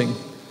something.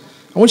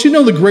 I want you to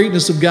know the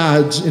greatness of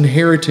God's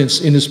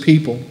inheritance in His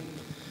people.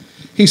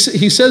 He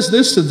says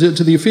this to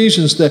the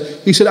Ephesians, that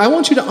he said, I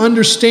want you to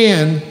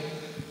understand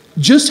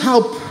just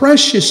how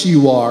precious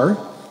you are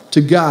to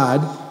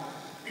God,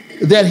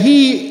 that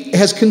He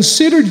has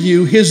considered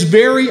you His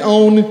very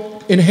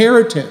own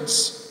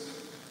inheritance.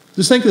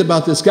 Just think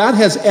about this. God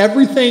has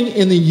everything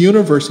in the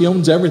universe. He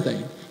owns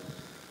everything.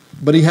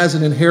 But He has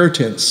an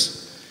inheritance.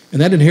 And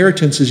that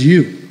inheritance is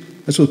you.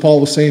 That's what Paul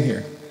was saying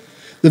here.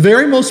 The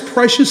very most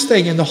precious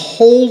thing in the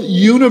whole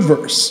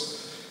universe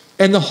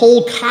and the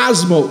whole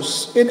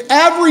cosmos and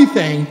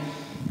everything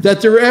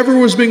that there ever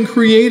was been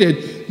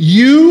created,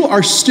 you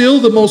are still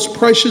the most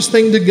precious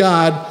thing to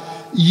God.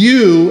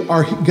 You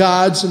are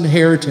God's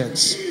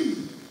inheritance.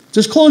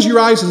 Just close your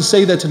eyes and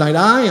say that tonight.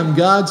 I am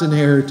God's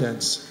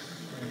inheritance.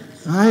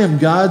 I am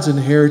God's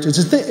inheritance.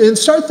 And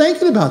start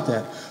thinking about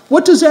that.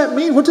 What does that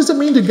mean? What does it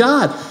mean to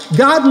God?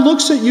 God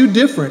looks at you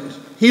different.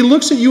 He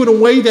looks at you in a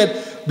way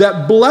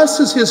that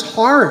blesses His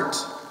heart.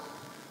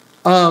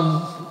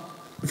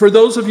 For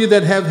those of you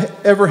that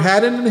have ever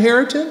had an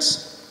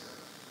inheritance,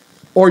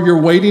 or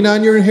you're waiting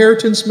on your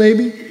inheritance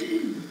maybe,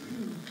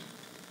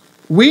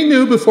 we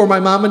knew before my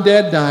mom and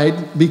dad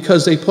died,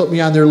 because they put me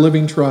on their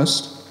living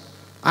trust,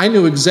 I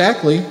knew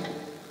exactly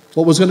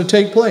what was going to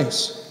take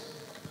place.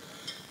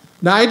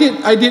 Now,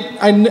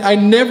 I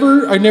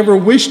never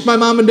wished my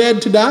mom and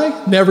dad to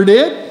die. Never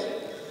did.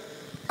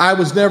 I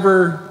was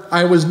never,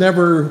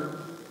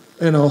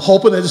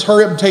 hoping that just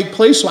hurry up and take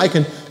place so I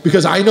can,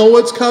 because I know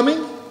what's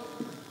coming.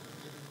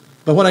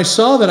 But when I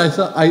saw that, I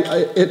thought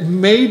it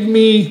made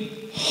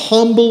me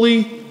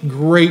humbly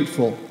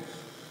grateful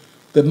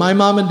that my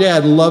mom and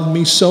dad loved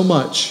me so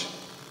much,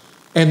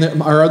 and that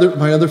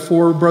my other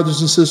 4 brothers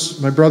and sisters,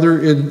 my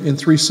brother and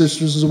 3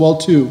 sisters as well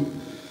too,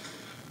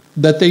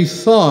 that they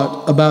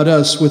thought about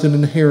us with an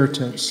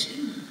inheritance.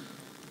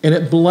 And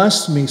it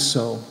blessed me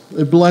so.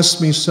 It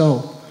blessed me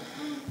so.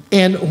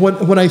 And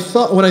when I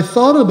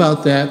thought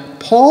about that,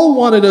 Paul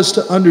wanted us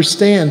to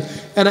understand,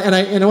 and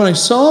when I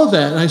saw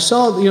that, and I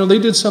saw, they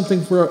did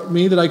something for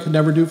me that I could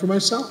never do for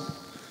myself.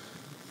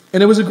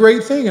 And it was a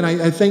great thing, and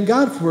I thank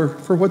God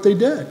for what they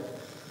did.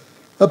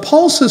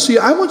 Paul says, see,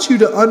 I want you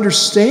to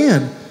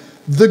understand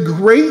the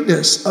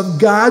greatness of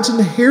God's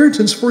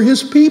inheritance for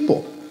his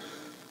people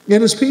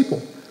and his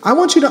people. I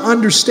want you to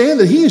understand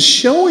that he is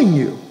showing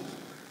you,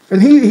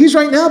 and he's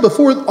right now,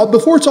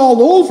 before it's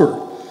all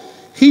over,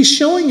 he's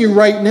showing you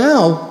right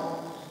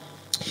now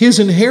his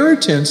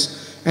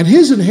inheritance, and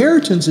his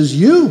inheritance is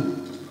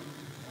you.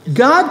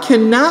 God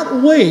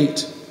cannot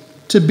wait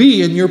to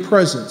be in your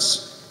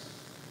presence.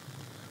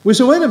 We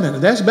say, wait a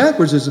minute, that's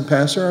backwards, isn't it,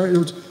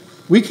 Pastor?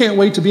 We can't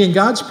wait to be in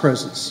God's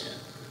presence.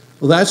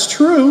 Well, that's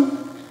true,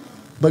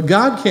 but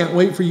God can't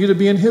wait for you to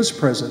be in his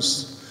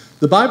presence.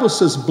 The Bible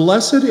says,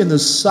 blessed in the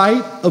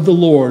sight of the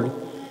Lord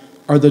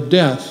are the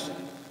death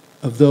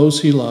of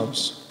those he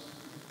loves.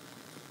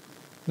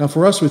 Now,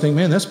 for us, we think,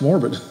 man, that's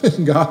morbid.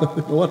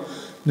 God, what?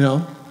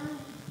 No.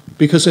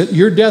 Because at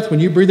your death, when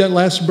you breathe that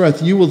last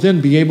breath, you will then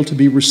be able to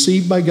be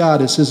received by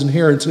God as his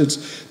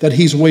inheritance that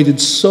he's waited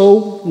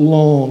so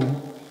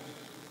long.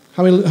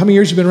 How many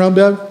years you been around,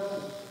 Bev?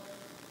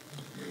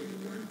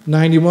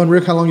 91.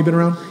 Rick, how long you been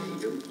around?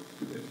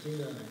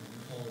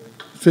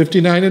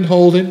 59 and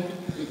holding.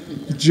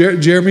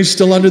 Jeremy's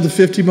still under the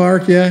 50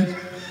 mark, yeah?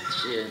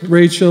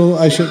 Rachel,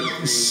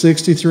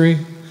 63.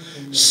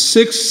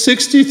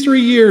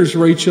 63 years,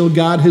 Rachel,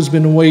 God has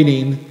been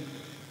waiting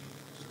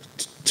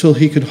till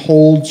he could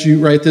hold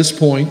you right at this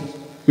point.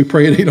 We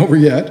pray it ain't over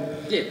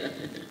yet.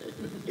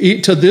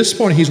 To this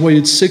point, he's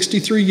waited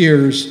 63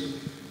 years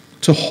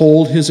to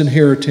hold his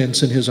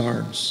inheritance in his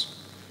arms.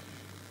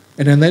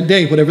 And on that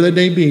day, whatever that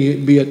day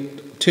be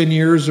it 10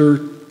 years or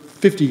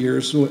 50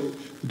 years, the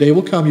day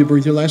will come, you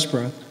breathe your last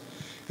breath.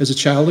 As a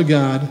child of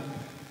God,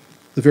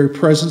 the very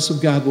presence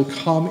of God will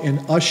come and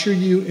usher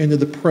you into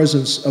the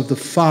presence of the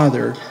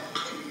Father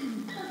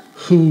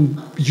who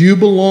you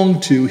belong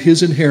to,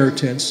 his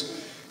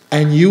inheritance,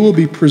 and you will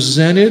be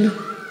presented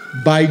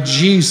by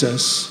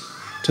Jesus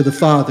to the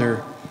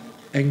Father,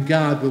 and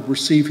God will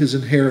receive his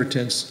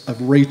inheritance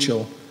of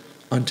Rachel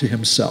unto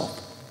himself.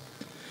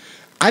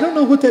 I don't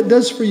know what that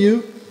does for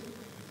you,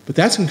 but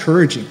that's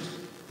encouraging.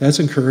 That's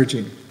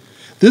encouraging.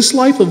 This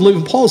life of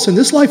living, Paul is saying,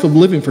 this life of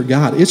living for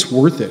God, it's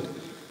worth it.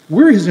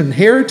 We're his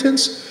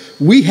inheritance.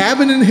 We have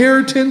an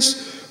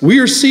inheritance. We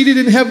are seated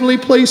in heavenly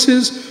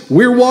places.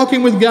 We're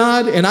walking with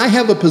God, and I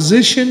have a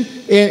position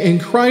in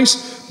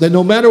Christ that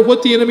no matter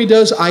what the enemy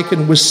does, I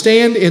can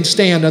withstand and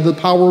stand under the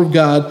power of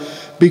God,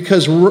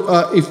 because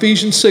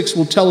Ephesians 6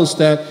 will tell us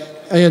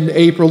that in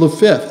April the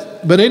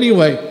 5th. But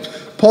anyway,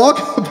 Paul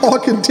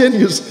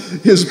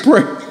continues his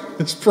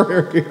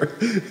prayer here.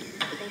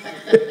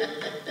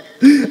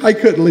 I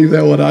couldn't leave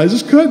that one out. I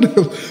just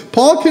couldn't.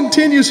 Paul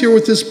continues here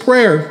with this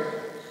prayer.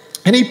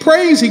 And he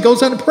prays, he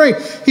goes on to pray.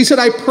 He said,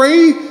 I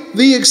pray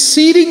the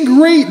exceeding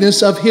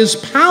greatness of his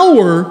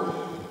power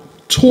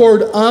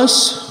toward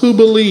us who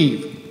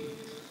believe.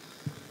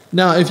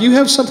 Now, if you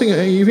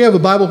have a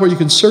Bible where you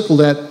can circle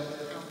that,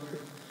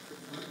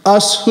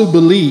 us who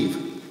believe,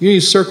 you need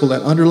to circle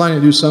that, underline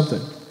it, do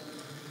something.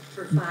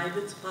 For 5,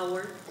 it's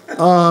power.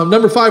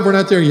 Number 5, we're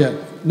not there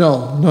yet.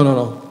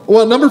 No.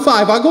 Well, number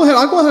 5, I'll go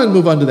ahead and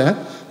move on to that.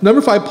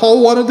 Number 5,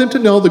 Paul wanted them to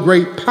know the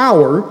great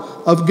power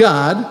of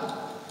God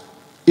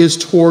is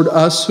toward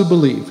us who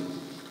believe.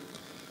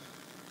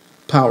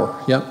 Power,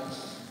 yep.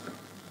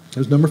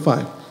 There's number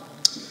 5.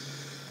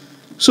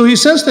 So he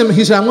says to them,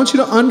 he said, I want you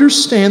to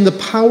understand the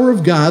power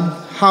of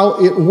God,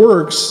 how it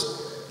works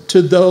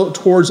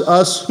towards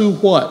us who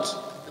what?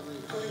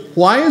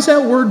 Why is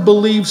that word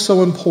believe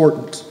so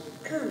important?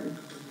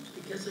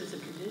 Because there's a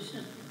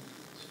condition.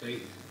 It's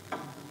faith.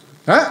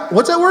 All right,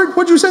 what's that word?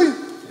 What'd you say?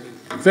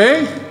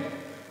 Faith.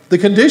 The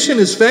condition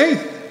is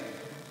faith.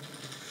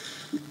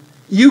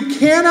 You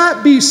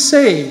cannot be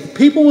saved.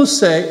 People will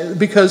say,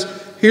 because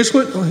here's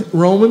what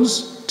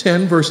Romans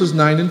 10 verses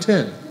 9 and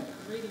 10.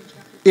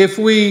 If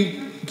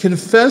we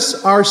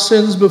confess our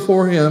sins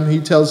before him, he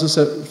tells us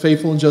that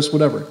faithful and just,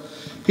 whatever.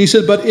 He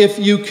said, but if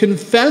you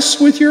confess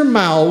with your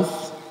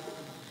mouth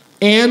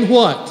and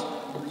what?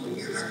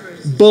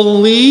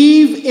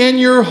 Believe in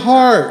your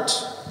heart.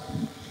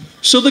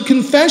 So the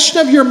confession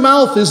of your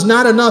mouth is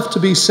not enough to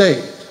be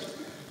saved.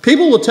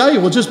 People will tell you,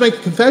 well, just make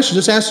a confession,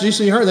 just ask Jesus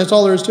in your heart, that's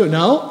all there is to it.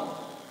 No.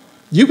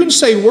 You can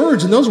say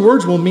words, and those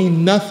words will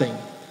mean nothing.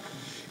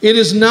 It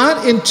is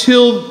not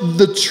until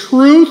the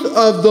truth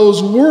of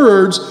those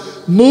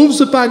words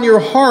moves upon your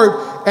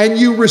heart and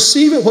you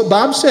receive it, what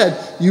Bob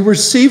said, you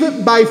receive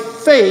it by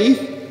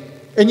faith,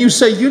 and you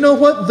say, you know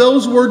what,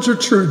 those words are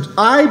true.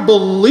 I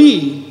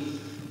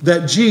believe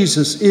that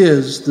Jesus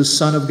is the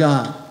Son of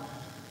God.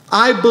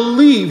 I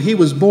believe he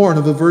was born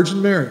of a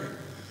Virgin Mary.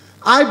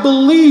 I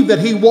believe that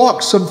he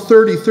walked some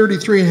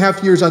 33 and a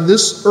half years on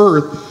this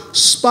earth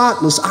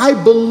spotless. I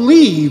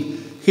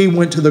believe he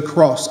went to the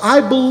cross.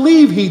 I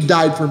believe he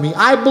died for me.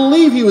 I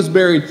believe he was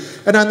buried.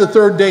 and on the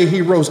third day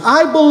he rose.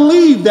 I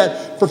believe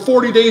that for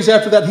 40 days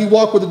after that he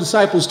walked with the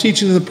disciples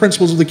teaching them the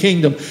principles of the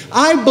kingdom.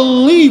 I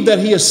believe that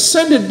he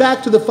ascended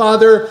back to the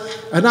Father,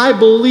 and I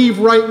believe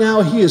right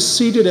now he is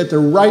seated at the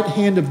right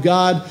hand of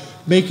God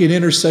making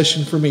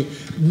intercession for me.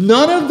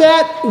 None of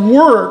that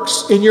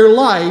works in your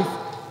life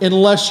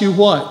unless you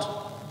what?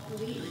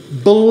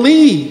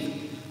 Believe.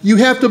 You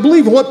have to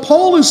believe. And what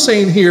Paul is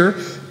saying here,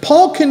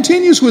 Paul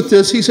continues with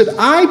this. He said,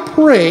 I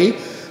pray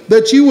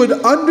that you would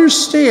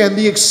understand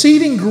the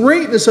exceeding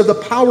greatness of the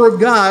power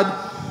of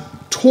God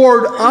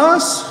toward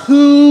us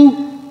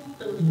who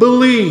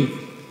believe.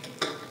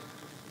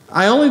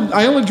 I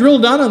only drill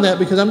down on that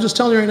because I'm just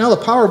telling you right now,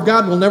 the power of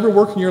God will never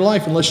work in your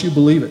life unless you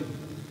believe it.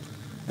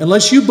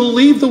 Unless you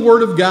believe the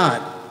Word of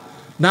God.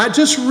 Not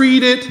just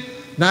read it,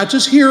 not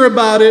just hear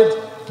about it,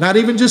 not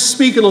even just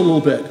speak it a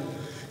little bit.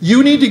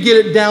 You need to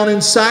get it down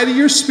inside of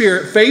your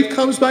spirit. Faith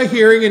comes by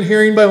hearing, and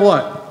hearing by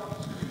what?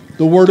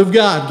 The Word of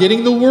God.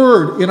 Getting the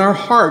Word in our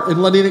heart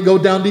and letting it go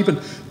down deep, and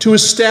to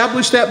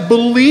establish that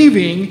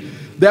believing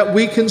that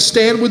we can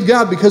stand with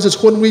God. Because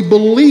it's when we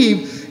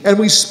believe and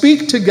we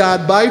speak to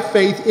God by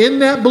faith in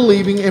that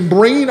believing and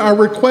bringing our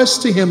requests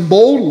to Him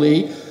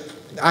boldly.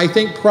 I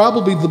think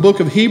probably the book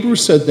of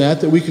Hebrews said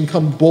that we can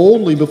come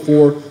boldly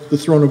before the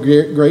throne of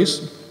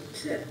grace.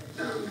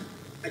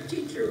 A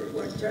teacher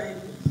one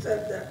time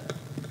said that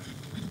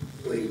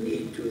we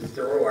need to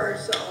throw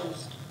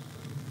ourselves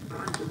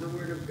onto the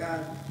Word of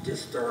God.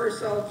 Just throw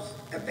ourselves,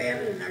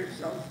 abandon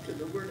ourselves to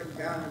the Word of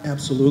God.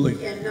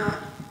 Absolutely. And not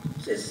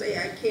just say,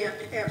 I can't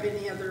have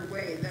any other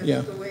way.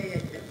 That's the way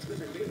it's going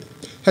to be.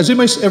 Has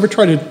anybody ever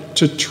tried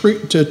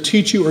to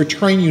teach you or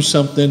train you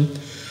something,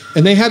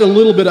 and they had a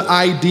little bit of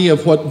idea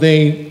of what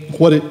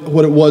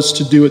it was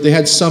to do it? They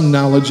had some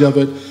knowledge of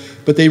it,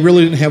 but they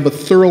really didn't have a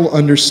thorough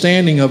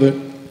understanding of it.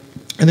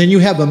 And then you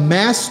have a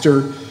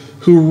master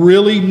who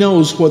really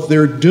knows what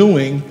they're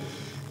doing,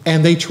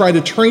 and they try to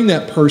train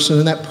that person,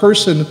 and that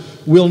person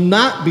will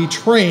not be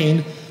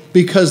trained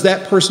because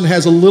that person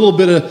has a little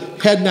bit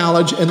of head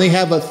knowledge and they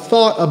have a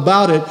thought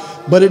about it,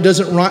 but it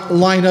doesn't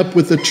line up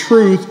with the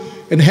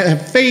truth and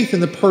have faith in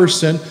the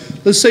person.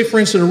 Let's say, for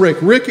instance, Rick.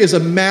 Rick is a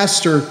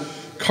master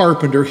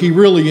carpenter. He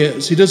really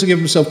is. He doesn't give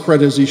himself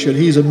credit as he should.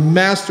 He's a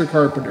master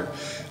carpenter.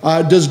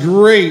 Does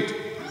great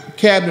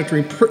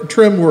cabinetry,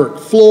 trim work,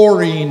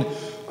 flooring.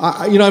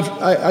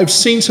 I've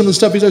seen some of the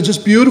stuff he does.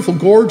 Just beautiful,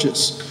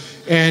 gorgeous.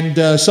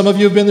 And some of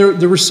you have been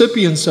the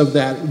recipients of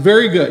that.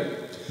 Very good.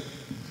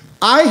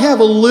 I have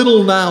a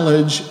little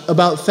knowledge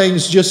about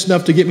things just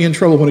enough to get me in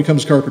trouble when it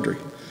comes to carpentry.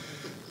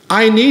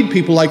 I need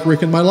people like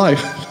Rick in my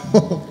life.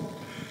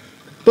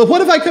 But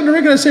what if I come to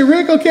Rick and I say,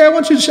 Rick, okay, I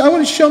want you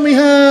to show me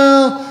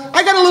how.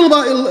 I got a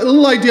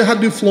little idea how to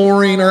do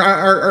flooring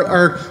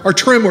or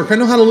trim work. I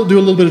know how to do a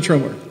little bit of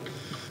trim work.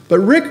 But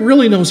Rick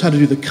really knows how to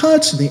do the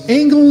cuts and the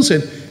angles,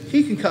 and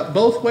he can cut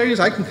both ways.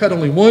 I can cut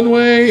only one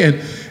way.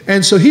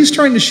 And so he's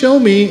trying to show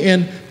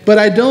me, but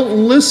I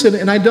don't listen,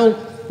 and I don't,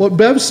 what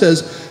Bev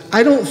says,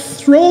 I don't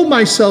throw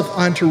myself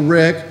onto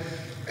Rick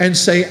and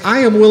say, I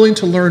am willing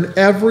to learn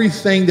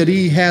everything that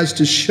he has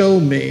to show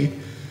me.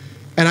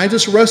 And I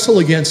just wrestle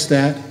against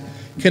that.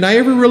 Can I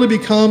ever really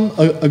become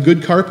a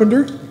good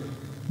carpenter?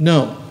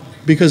 No,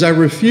 because I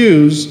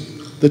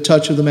refuse the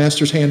touch of the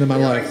master's hand in my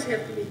life. You always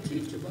have to be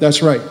teachable.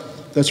 That's right.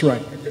 That's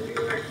right. If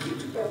you're not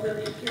teachable, then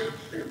you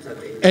can't learn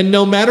something. And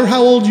no matter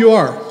how old you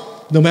are,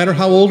 no matter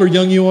how old or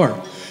young you are,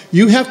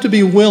 you have to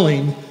be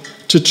willing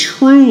to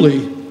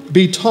truly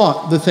be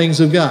taught the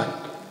things of God.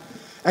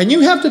 And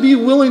you have to be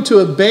willing to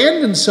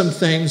abandon some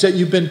things that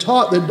you've been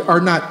taught that are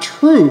not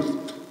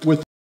truth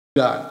with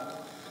God.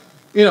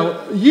 You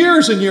know,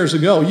 years and years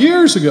ago,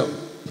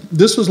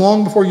 this was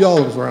long before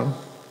y'all was around.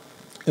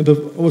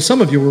 Well,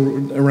 some of you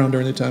were around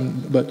during the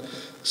time, but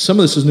some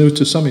of this is new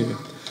to some of you.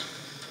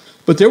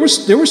 But there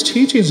was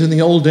teachings in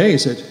the old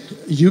days that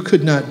you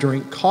could not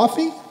drink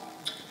coffee.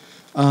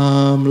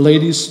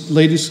 Ladies,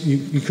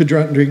 you could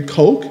drink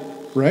Coke,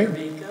 right?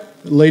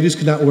 Ladies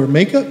could not wear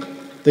makeup.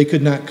 They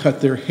could not cut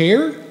their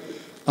hair.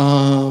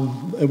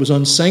 It was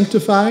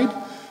unsanctified.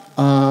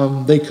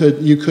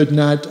 You could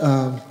not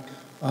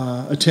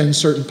attend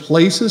certain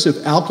places.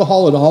 If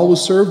alcohol at all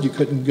was served, you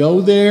couldn't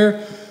go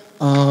there.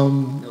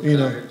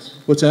 Cards.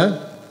 What's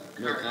that?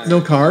 No cards.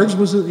 No cards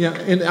was it? Yeah,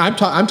 and I'm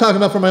talking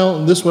about from my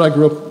own. This is what I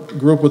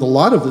grew up with a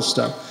lot of this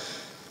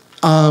stuff.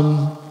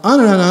 On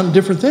and on,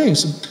 different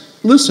things.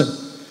 Listen,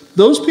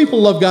 those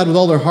people love God with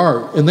all their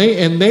heart, and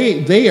they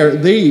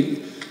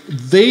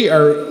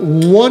are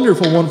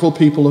wonderful, wonderful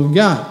people of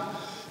God.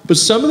 But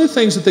some of the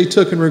things that they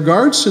took in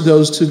regards to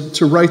those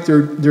to write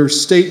their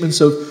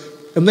statements of,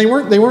 and they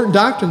weren't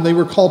doctrine, they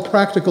were called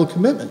practical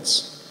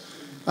commitments.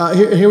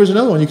 Here was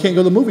another one. You can't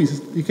go to the movies.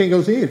 You can't go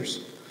to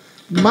theaters.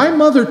 My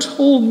mother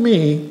told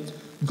me,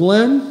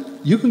 Glenn,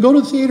 you can go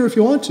to the theater if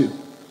you want to.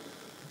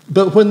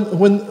 But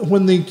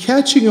when the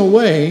catching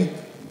away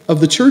of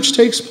the church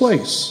takes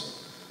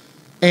place,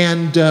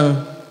 and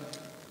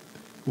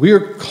we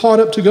are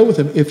caught up to go with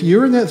him, if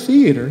you're in that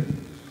theater,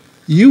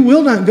 you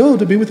will not go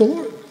to be with the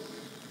Lord.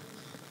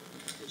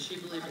 Did she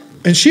believe it?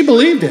 And she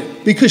believed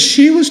it because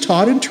she was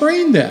taught and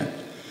trained that.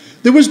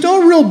 There was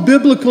no real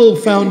biblical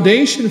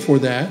foundation for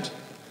that.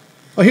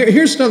 Oh,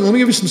 here's another. Let me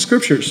give you some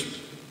scriptures.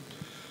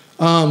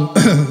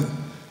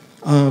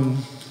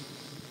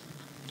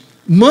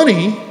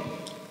 Money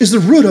is the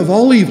root of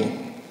all evil.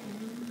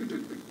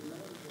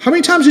 How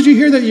many times did you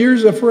hear that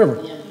years of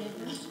forever?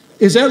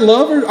 Is that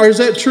love or is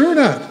that true or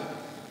not?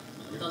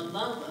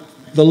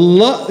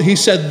 He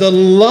said the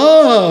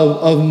love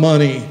of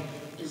money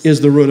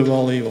is the root of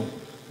all evil.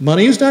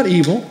 Money is not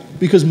evil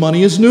because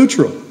money is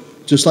neutral,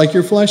 just like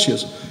your flesh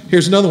is.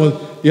 Here's another one.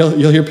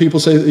 You'll hear people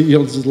say, a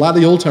lot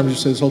of the old timers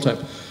say this whole time.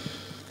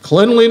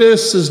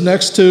 Cleanliness is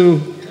next to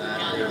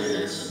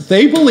godliness.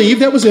 They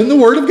believed that was in the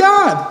Word of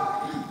God.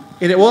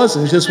 And it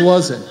wasn't. It just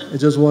wasn't. It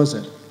just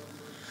wasn't.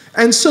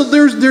 And so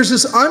there's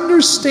this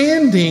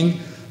understanding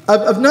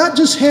of not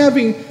just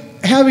having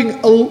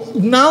a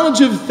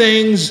knowledge of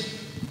things,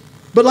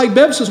 but like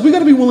Bev says, we got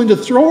to be willing to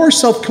throw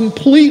ourselves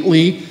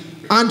completely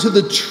onto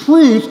the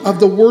truth of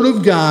the Word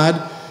of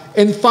God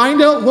and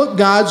find out what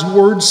God's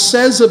Word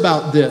says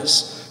about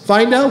this.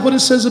 Find out what it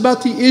says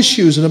about the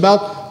issues and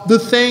about the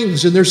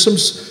things. And there's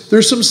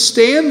some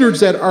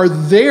standards that are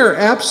there,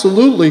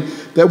 absolutely,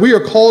 that we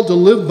are called to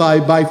live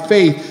by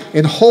faith.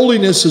 And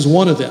holiness is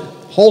one of them.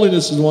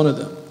 Holiness is one of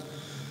them.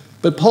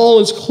 But Paul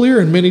is clear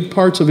in many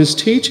parts of his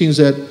teachings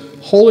that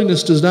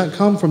holiness does not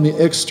come from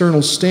the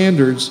external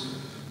standards,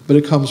 but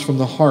it comes from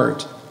the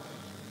heart.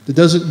 It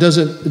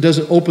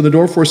doesn't open the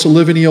door for us to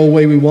live any old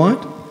way we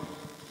want,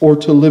 or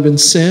to live in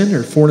sin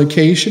or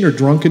fornication or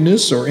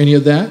drunkenness or any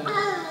of that.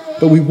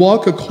 But we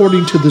walk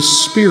according to the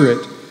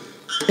Spirit.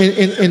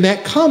 And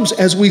that comes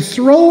as we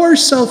throw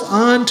ourselves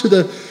on to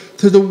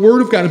the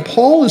Word of God. And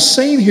Paul is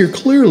saying here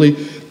clearly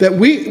that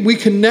we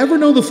can never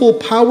know the full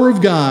power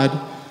of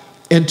God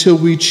until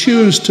we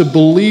choose to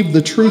believe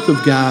the truth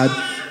of God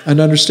and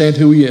understand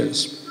who He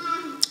is.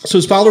 So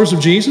as followers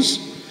of Jesus,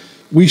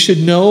 we should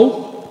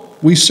know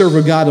we serve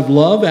a God of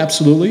love,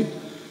 absolutely,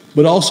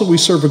 but also we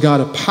serve a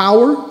God of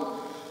power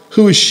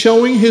who is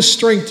showing His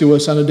strength to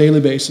us on a daily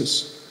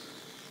basis.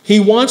 He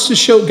wants to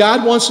show,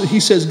 God's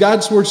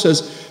Word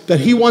says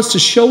that He wants to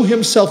show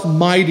Himself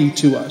mighty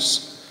to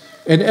us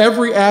in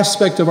every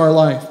aspect of our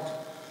life.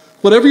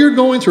 Whatever you're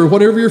going through,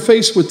 whatever you're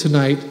faced with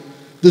tonight,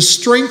 the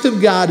strength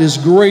of God is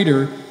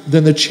greater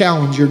than the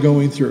challenge you're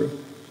going through.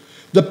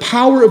 The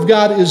power of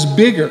God is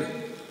bigger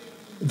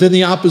than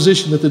the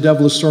opposition that the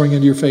devil is throwing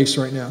into your face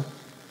right now.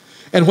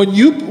 And when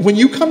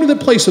you come to the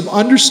place of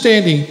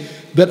understanding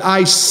that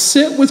I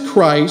sit with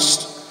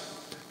Christ,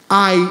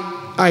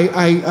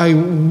 I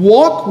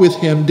walk with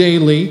Him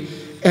daily,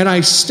 and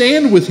I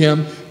stand with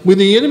Him, when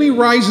the enemy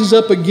rises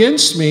up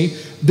against me,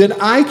 then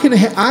I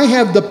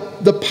have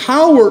the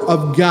power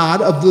of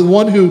God, of the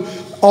one who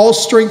all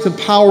strength and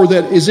power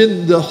that is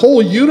in the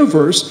whole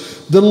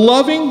universe. The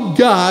loving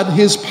God,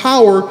 His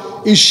power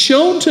is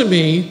shown to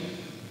me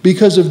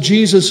because of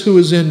Jesus who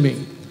is in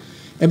me.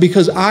 And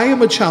because I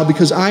am a child,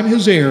 because I'm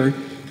His heir,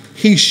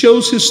 He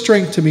shows His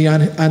strength to me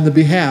on the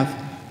behalf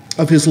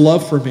of His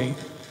love for me.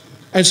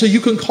 And so you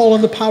can call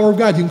on the power of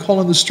God. You can call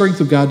on the strength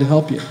of God to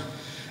help you.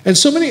 And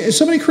so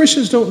many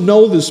Christians don't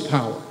know this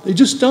power. They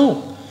just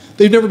don't.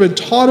 They've never been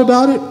taught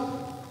about it,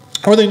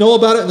 or they know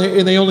about it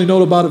and they only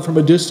know about it from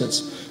a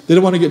distance. They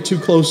don't want to get too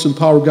close to the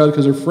power of God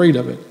because they're afraid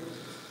of it.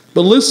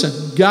 But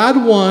listen,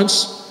 God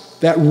wants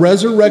that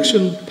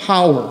resurrection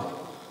power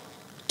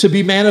to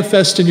be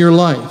manifest in your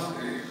life.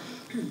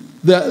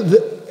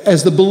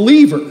 As the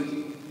believer,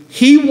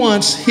 He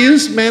wants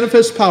His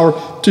manifest power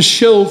to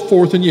show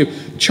forth in you.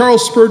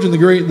 Charles Spurgeon, the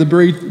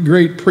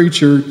great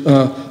preacher,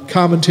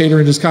 commentator,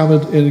 in his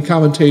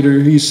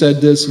commentator, he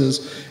said this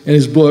in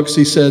his books.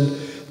 He said,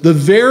 "The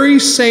very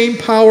same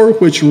power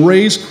which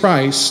raised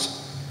Christ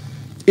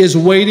is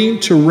waiting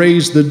to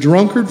raise the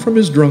drunkard from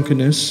his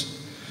drunkenness,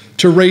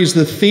 to raise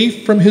the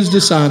thief from his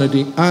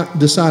dishonesty,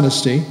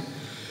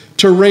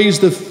 to raise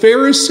the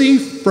Pharisee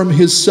from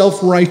his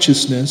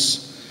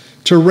self-righteousness,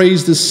 to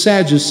raise the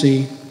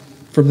Sadducee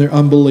from their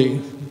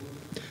unbelief."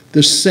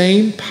 The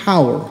same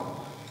power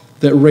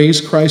that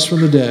raised Christ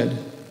from the dead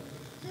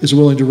is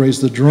willing to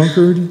raise the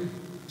drunkard,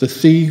 the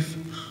thief,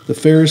 the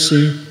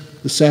Pharisee,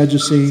 the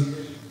Sadducee,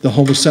 the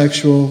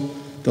homosexual,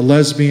 the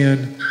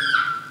lesbian.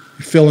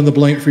 You fill in the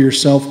blank for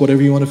yourself,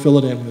 whatever you want to fill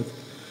it in with.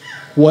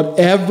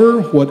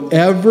 Whatever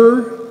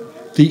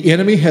the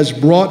enemy has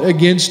brought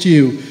against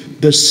you,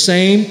 the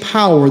same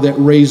power that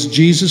raised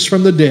Jesus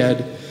from the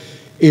dead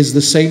is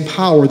the same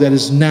power that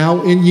is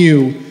now in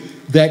you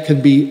that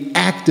can be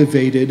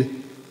activated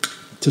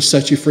to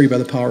set you free by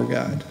the power of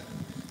God.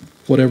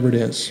 Whatever it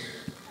is.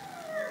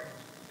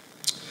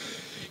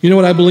 You know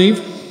what I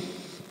believe?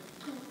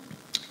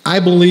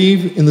 I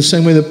believe in the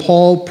same way that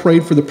Paul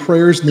prayed for the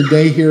prayers in the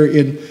day here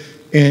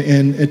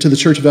to the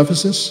church of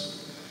Ephesus.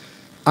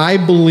 I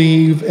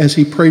believe as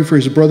he prayed for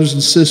his brothers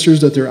and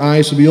sisters that their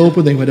eyes would be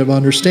open, they would have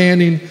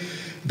understanding,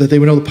 that they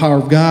would know the power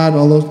of God,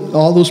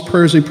 all those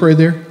prayers they prayed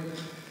there.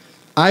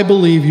 I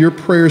believe your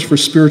prayers for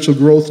spiritual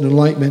growth and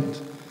enlightenment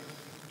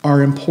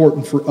are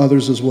important for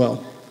others as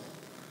well.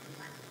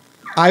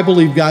 I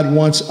believe God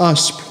wants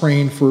us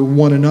praying for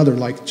one another,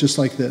 just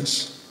like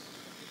this.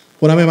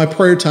 When I'm in my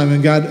prayer time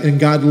and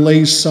God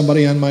lays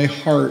somebody on my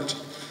heart,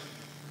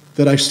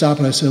 that I stop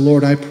and I say,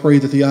 Lord, I pray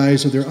that the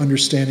eyes of their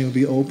understanding would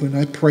be open.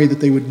 I pray that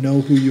they would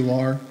know who you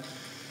are.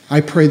 I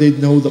pray they'd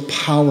know the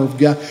power of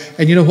God.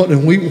 And you know what?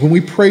 When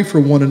we pray for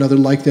one another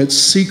like that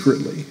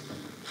secretly,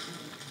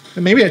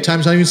 and maybe at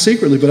times not even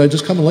secretly, but I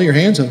just come and lay your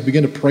hands on them and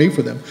begin to pray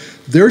for them.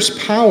 There's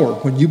power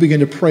when you begin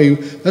to pray.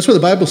 That's why the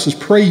Bible says,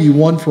 pray ye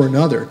one for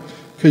another,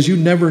 because you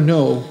never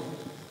know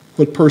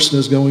what a person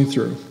is going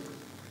through.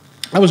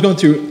 I was going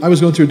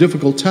through a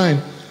difficult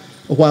time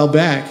a while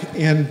back,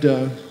 and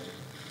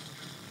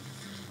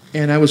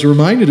I was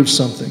reminded of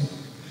something.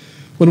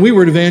 When we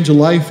were at Evangel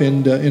Life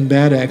in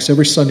Bad Axe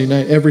every Sunday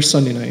night,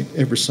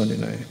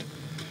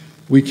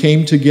 we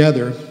came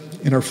together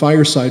in our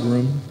fireside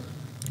room.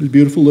 It was a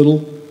beautiful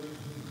little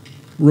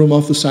room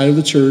off the side of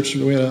the church.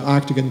 We had an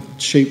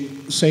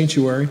octagon-shaped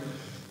sanctuary,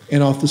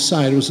 and off the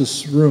side was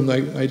this room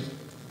that I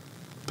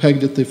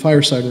pegged at the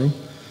fireside room.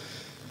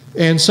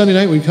 And Sunday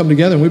night we'd come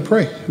together and we'd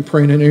pray. We'd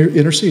pray and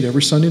intercede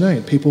every Sunday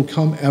night. People would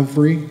come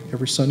every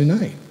Sunday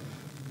night.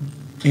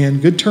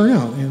 And good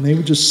turnout. And they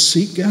would just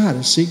seek God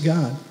and seek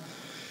God.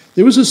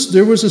 There was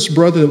this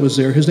brother that was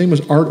there. His name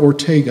was Art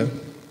Ortega.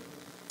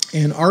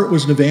 And Art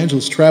was an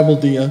evangelist,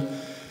 traveled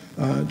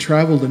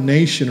the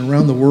nation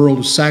around the world,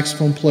 a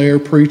saxophone player,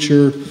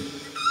 preacher,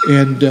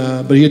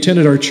 but he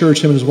attended our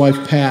church, him and his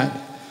wife Pat.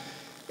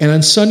 And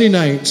on Sunday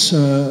nights,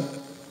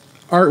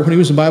 Art, when he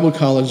was in Bible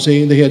college,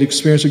 they had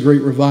experienced a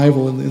great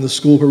revival in the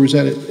school where he was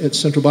at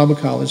Central Bible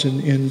College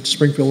in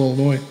Springfield,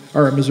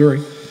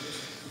 Missouri.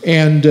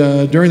 And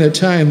during that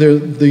time,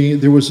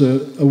 there was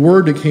a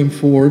word that came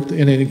forth,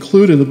 and it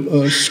included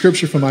a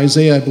scripture from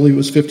Isaiah, I believe it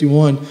was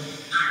 51.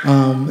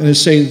 And it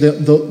says,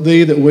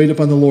 they that wait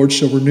upon the Lord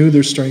shall renew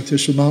their strength. They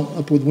shall mount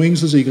up with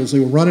wings as eagles. They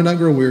will run and not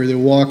grow weary. They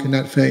will walk and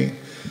not faint.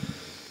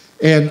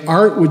 And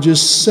Art would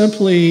just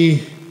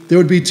simply... There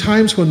would be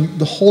times when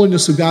the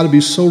holiness of God would be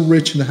so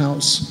rich in the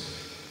house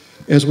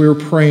as we were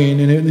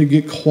praying, and it would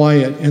get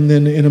quiet. And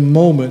then in a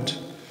moment,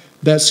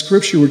 that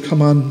scripture would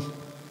come on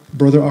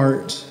Brother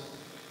Art.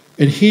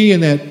 And he, in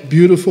that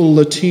beautiful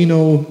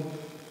Latino,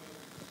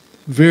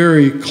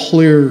 very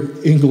clear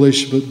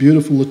English, but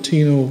beautiful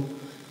Latino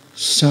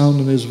sound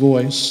in his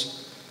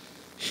voice,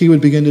 he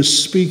would begin to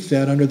speak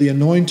that under the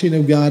anointing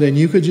of God, and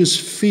you could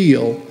just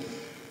feel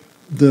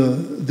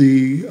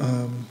the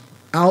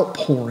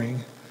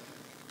outpouring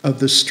of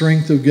the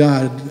strength of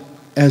God,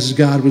 as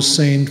God was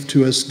saying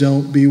to us,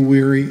 don't be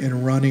weary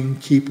in running,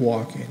 keep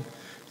walking.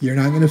 You're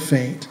not going to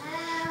faint.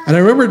 And I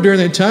remember during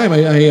that time,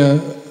 a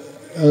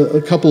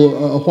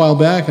while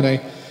back, and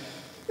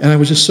I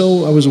was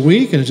I was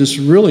weak, and just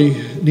really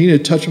needed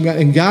a touch from God.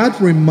 And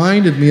God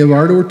reminded me of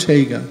Art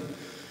Ortega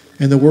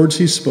and the words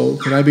he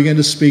spoke, and I began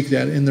to speak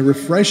that, and the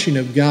refreshing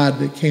of God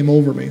that came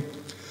over me.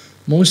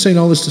 I'm only saying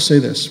all this to say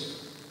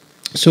this.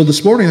 So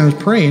this morning I was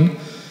praying,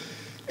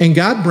 and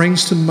God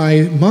brings to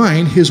my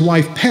mind his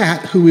wife,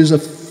 Pat, who is a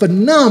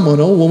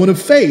phenomenal woman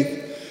of faith.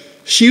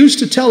 She used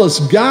to tell us,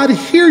 God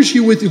hears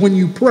you when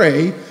you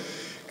pray,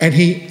 and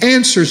he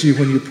answers you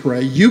when you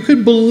pray. You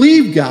can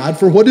believe God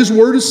for what his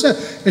word has said.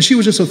 And she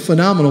was just a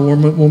phenomenal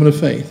woman of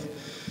faith.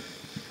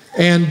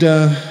 And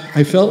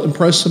I felt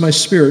impressed in my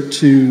spirit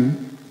to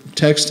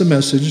text a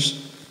message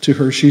to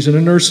her. She's in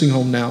a nursing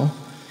home now.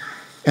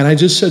 And I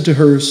just said to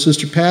her,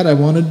 Sister Pat, I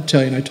wanted to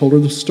tell you, and I told her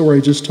the story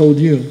I just told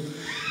you.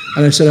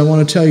 And I said, I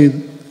want to tell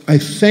you, I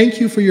thank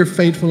you for your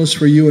faithfulness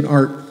for you and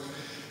Art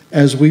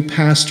as we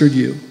pastored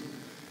you.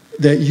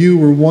 That you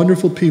were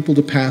wonderful people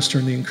to pastor,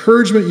 and the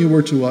encouragement you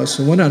were to us,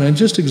 and went on. I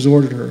just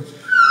exhorted her.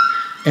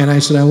 And I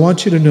said, I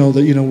want you to know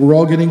that, we're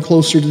all getting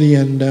closer to the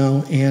end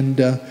now, and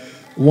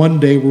one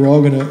day we're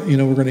all going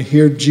to, we're going to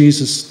hear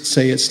Jesus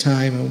say it's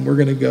time, and we're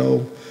going to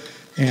go.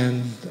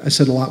 And I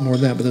said a lot more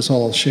than that, but that's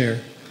all I'll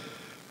share.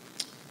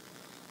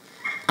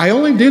 I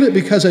only did it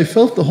because I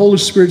felt the Holy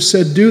Spirit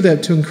said, do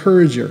that to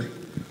encourage her.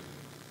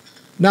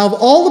 Now, of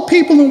all the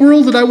people in the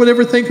world that I would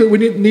ever think that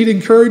would need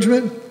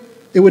encouragement,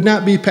 it would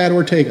not be Pat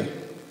Ortega.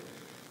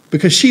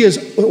 Because she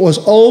was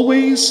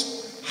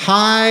always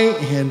high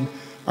and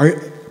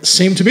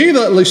seemed to me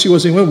that at least she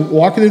was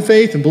walking in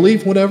faith and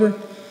belief, whatever.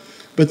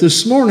 But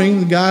this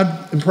morning,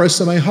 God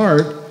impressed on my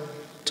heart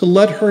to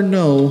let her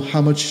know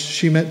how much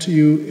she meant to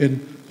you and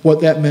what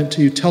that meant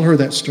to you. Tell her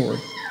that story.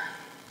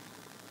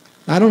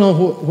 I don't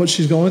know what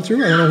she's going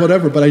through. I don't know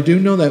whatever, but I do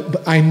know that.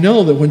 But I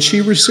know that when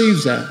she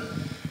receives that,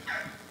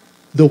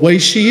 the way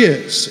she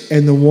is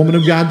and the woman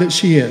of God that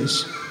she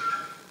is,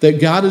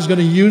 that God is going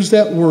to use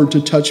that word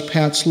to touch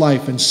Pat's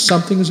life, and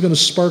something is going to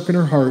spark in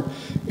her heart,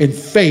 and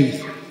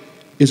faith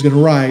is going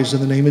to rise in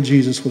the name of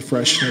Jesus with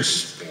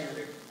freshness.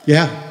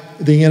 Yeah,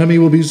 the enemy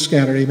will be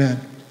scattered. Amen.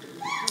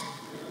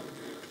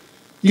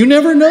 You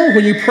never know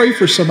when you pray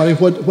for somebody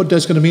what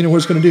that's going to mean or what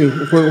it's going to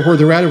do, where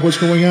they're at or what's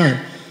going on.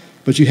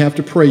 But you have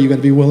to pray. You've got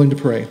to be willing to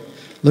pray.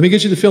 Let me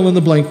get you to fill in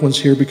the blank ones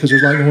here because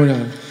there's a lot going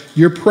on.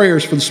 Your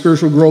prayers for the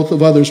spiritual growth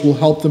of others will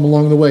help them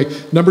along the way.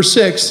 Number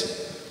 6,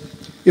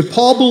 If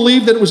Paul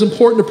believed that it was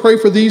important to pray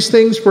for these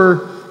things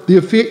for the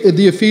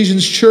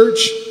Ephesians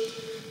church,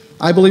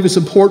 I believe it's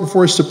important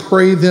for us to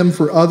pray them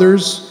for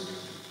others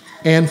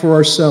and for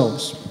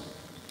ourselves.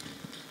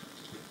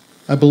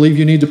 I believe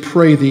you need to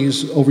pray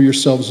these over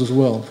yourselves as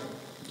well.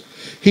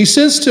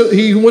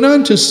 He went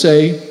on to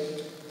say,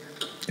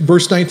 in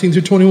verse 19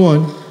 through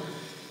 21,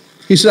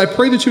 he said, I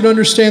pray that you'd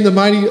understand the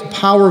mighty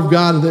power of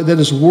God that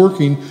is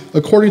working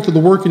according to the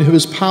working of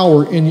his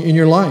power in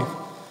your life.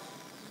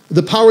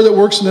 The power that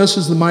works in us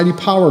is the mighty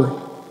power.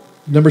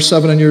 Number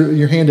 7 on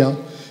your handout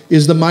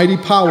is the mighty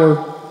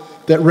power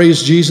that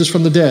raised Jesus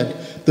from the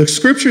dead. The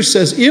scripture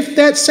says, if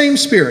that same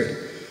spirit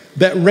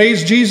that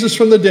raised Jesus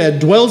from the dead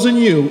dwells in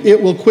you,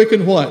 it will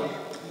quicken what?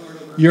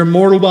 Your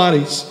mortal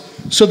bodies.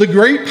 So the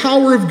great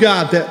power of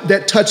God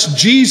that touched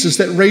Jesus,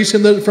 that raised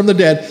him from the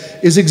dead,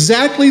 is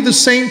exactly the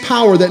same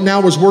power that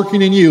now is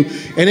working in you.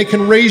 And it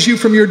can raise you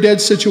from your dead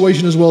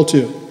situation as well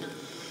too.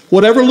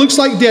 Whatever looks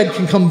like dead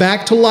can come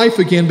back to life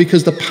again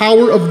because the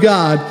power of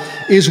God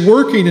is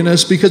working in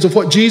us because of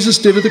what Jesus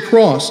did at the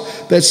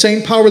cross. That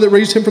same power that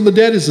raised him from the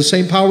dead is the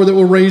same power that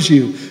will raise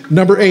you.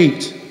 Number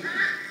 8,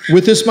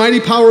 with this mighty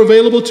power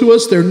available to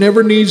us, there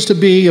never needs to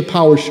be a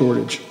power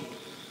shortage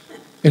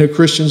in a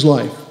Christian's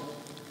life.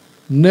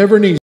 Never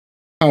needs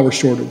a power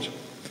shortage.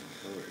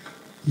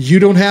 You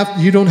don't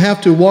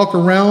have to walk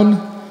around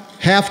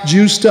half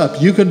juiced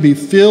up. You can be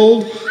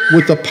filled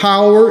with the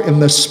power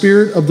and the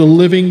Spirit of the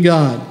living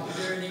God. Is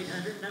there an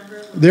 800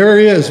 number? There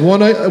he is,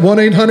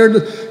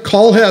 1-800,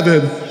 call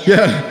heaven.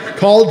 Yeah,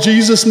 call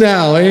Jesus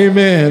now.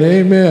 Amen,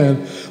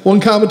 amen. One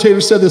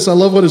commentator said this, I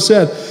love what it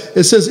said.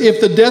 It says,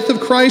 if the death of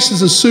Christ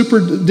is a super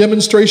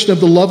demonstration of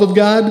the love of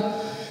God,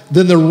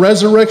 then the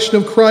resurrection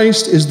of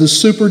Christ is the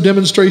super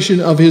demonstration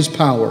of his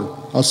power.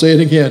 I'll say it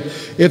again.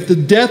 If the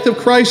death of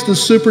Christ is the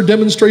super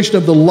demonstration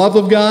of the love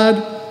of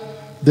God,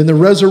 then the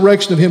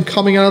resurrection of him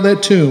coming out of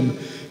that tomb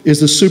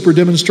is the super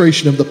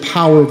demonstration of the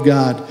power of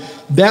God.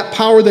 That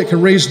power that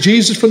can raise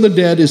Jesus from the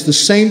dead is the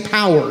same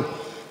power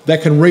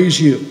that can raise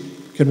you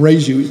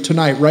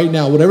tonight, right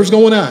now. Whatever's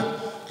going on,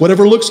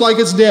 whatever looks like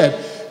it's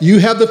dead, you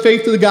have the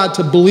faith of God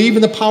to believe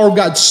in the power of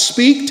God.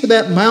 Speak to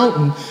that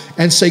mountain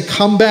and say,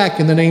 come back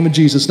in the name of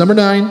Jesus. Number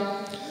 9,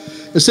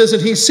 it says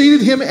that he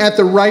seated him at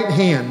the right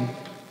hand.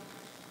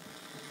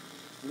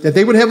 That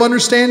they would have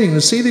understanding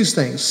to see these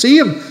things. See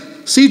him.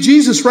 See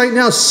Jesus right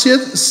now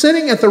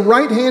sitting at the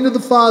right hand of the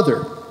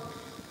Father.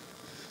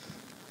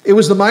 It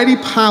was the mighty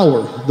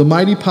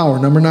power,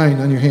 number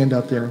 9 on your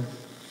handout there,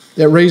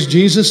 that raised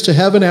Jesus to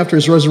heaven after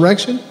his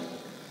resurrection,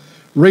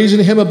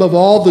 raising him above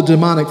all the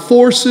demonic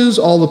forces,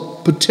 all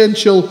the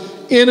potential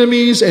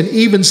enemies, and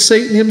even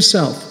Satan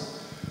himself.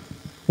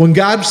 When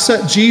God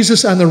set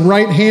Jesus on the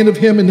right hand of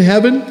him in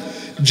heaven,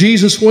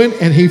 Jesus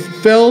went and he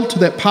fell to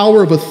that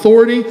power of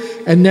authority,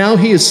 and now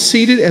he is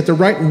seated at the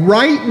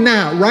right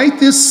now, right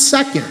this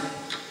second.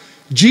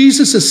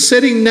 Jesus is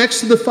sitting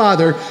next to the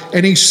Father,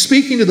 and he's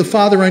speaking to the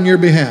Father on your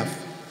behalf.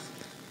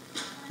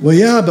 Well,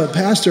 yeah, but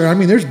Pastor, I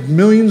mean, there's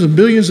millions and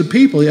billions of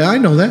people. Yeah, I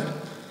know that.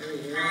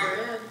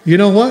 You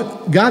know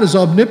what? God is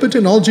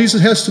omnipotent. All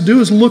Jesus has to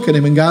do is look at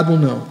him, and God will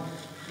know.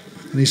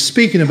 And he's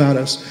speaking about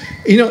us.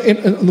 You know,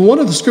 and one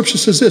of the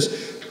scriptures says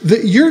this,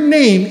 that your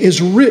name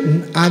is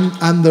written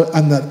on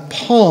the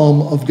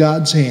palm of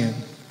God's hand.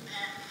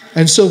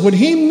 And so when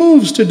he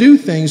moves to do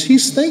things,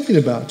 he's thinking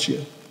about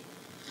you.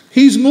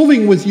 He's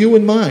moving with you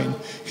in mind.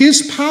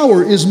 His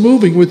power is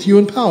moving with you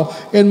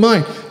in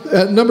mind.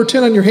 Number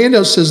 10 on your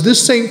handout says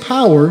this same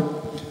power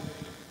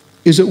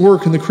is at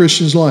work in the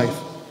Christian's life.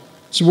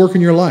 It's at work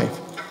in your life.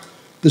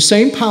 The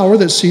same power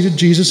that seated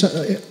Jesus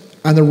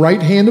on the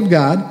right hand of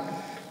God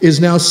is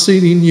now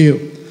seating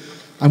you.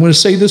 I'm going to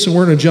say this and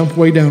we're going to jump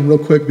way down real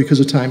quick because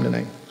of time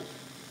tonight.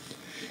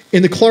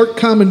 In the Clark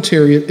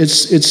commentary,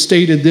 it's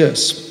stated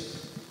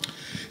this.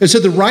 It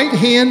said the right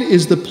hand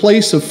is the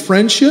place of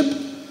friendship,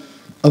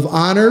 of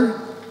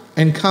honor,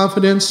 and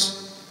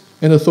confidence,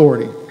 and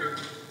authority.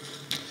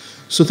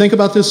 So think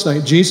about this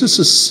tonight. Jesus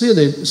is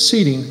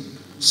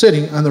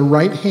sitting on the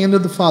right hand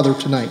of the Father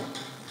tonight.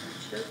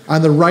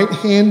 On the right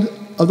hand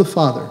of the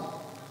Father.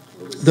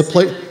 The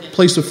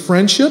place of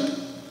friendship,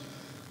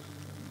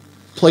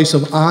 place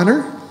of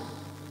honor,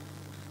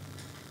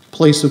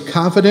 place of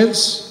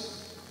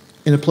confidence,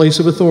 and a place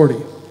of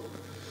authority.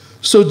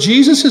 So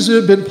Jesus has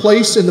been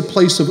placed in the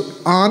place of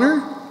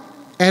honor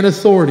and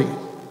authority.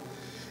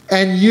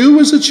 And you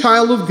as a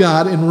child of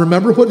God, and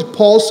remember what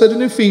Paul said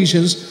in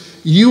Ephesians,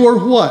 you are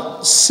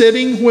what?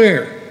 Sitting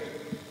where?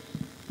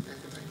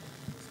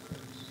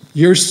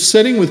 You're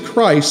sitting with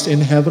Christ in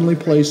heavenly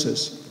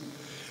places.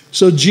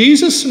 So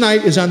Jesus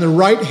tonight is on the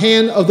right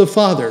hand of the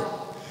Father.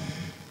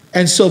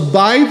 And so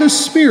by the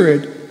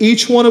Spirit,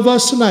 each one of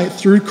us tonight,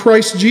 through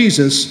Christ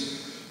Jesus,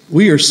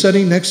 we are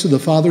sitting next to the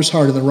Father's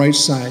heart on the right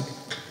side.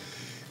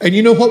 And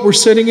you know what we're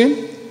sitting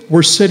in?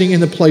 We're sitting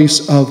in the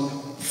place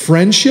of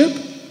friendship,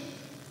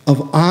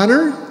 of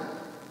honor,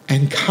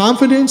 and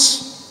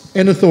confidence,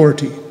 and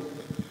authority.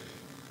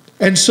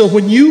 And so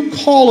when you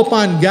call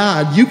upon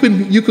God, you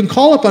can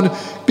call upon Him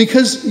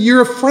because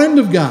you're a friend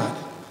of God.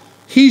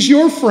 He's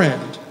your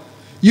friend.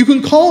 You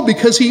can call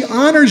because he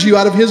honors you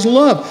out of his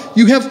love.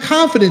 You have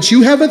confidence.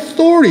 You have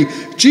authority.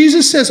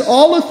 Jesus says,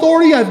 all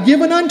authority I've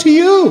given unto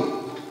you.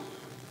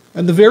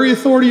 And the very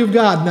authority of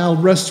God now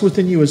rests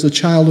within you as a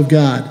child of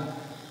God.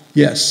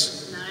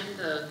 Yes. 9,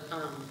 the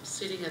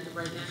sitting at the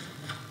right hand.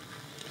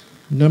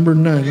 Number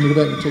 9. Let me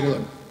go back and take a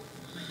look.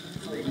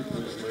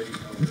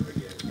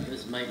 It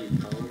was mighty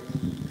power.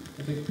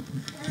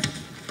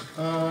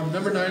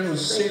 Number 9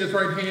 was seated at the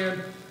right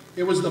hand.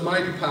 It was the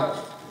mighty power.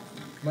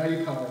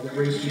 Mighty power that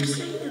raised Did you Jesus.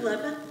 say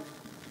 11?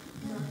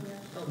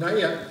 Not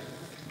yet.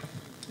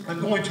 I'm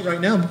going to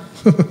right now.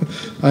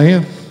 I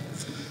am.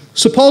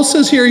 So Paul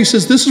says here, he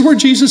says, this is where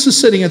Jesus is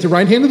sitting at the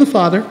right hand of the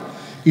Father.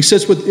 He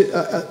sits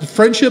with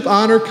friendship,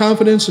 honor,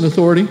 confidence, and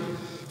authority,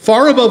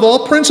 far above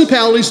all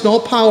principalities and all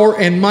power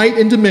and might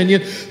and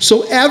dominion.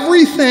 So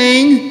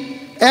everything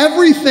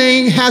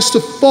has to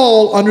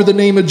fall under the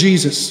name of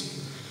Jesus.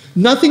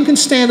 Nothing can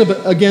stand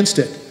against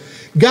it.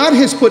 God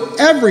has put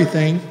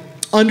everything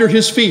under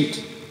his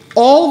feet.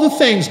 All the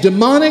things,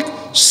 demonic,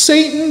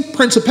 Satan,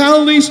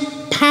 principalities,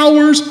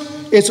 powers,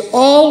 it's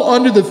all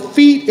under the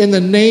feet in the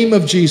name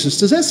of Jesus.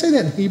 Does that say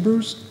that in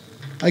Hebrews?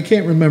 I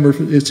can't remember if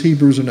it's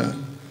Hebrews or not.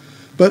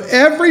 But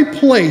every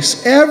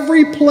place,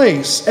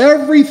 everything,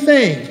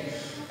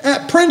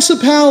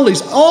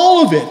 principalities,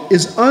 all of it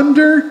is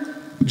under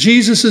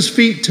Jesus'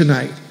 feet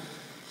tonight.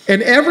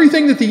 And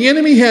everything that the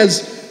enemy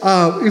has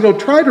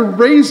tried to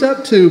raise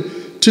up to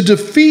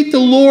defeat the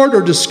Lord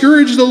or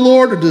discourage the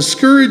Lord or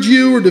discourage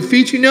you or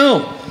defeat you,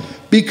 no.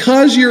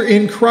 Because you're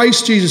in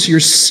Christ Jesus, you're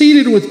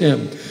seated with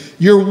him,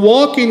 you're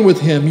walking with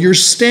him, you're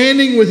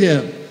standing with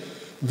him.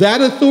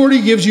 That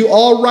authority gives you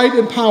all right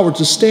and power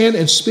to stand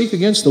and speak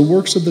against the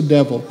works of the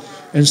devil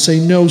and say,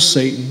 no,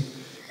 Satan,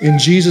 in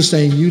Jesus'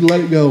 name, you let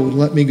it go and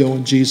let me go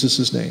in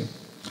Jesus' name.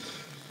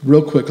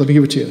 Real quick, let me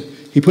give it to you.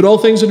 He put all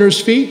things under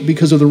his feet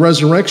because of the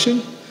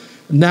resurrection.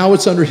 Now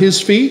it's under his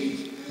feet.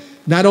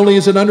 Not only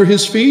is it under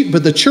his feet,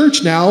 but the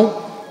church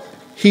now,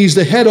 he's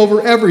the head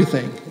over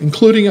everything,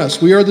 including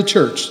us. We are the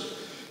church.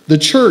 The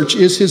church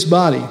is his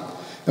body.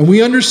 And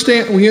we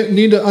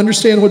need to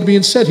understand what's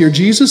being said here.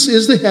 Jesus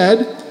is the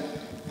head.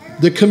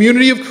 The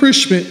community of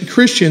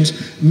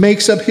Christians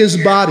makes up his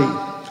body.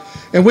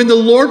 And when the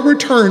Lord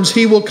returns,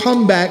 he will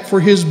come back for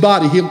his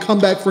body. He'll come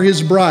back for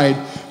his bride,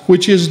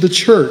 which is the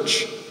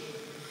church.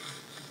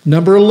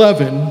 Number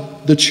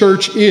 11, the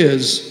church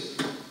is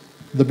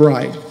the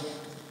bride.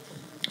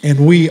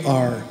 And we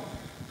are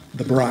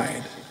the bride.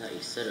 I thought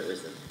you said it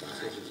was the body.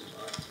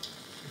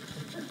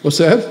 What's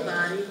that?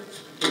 Body.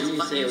 Didn't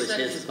you say it was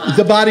his body.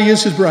 The body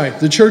is his bride.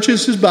 The church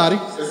is his body.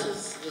 This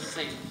is the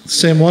same.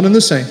 Same one and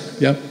the same.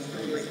 Yep.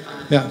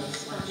 Yeah.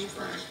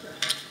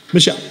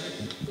 Michelle.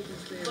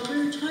 Well,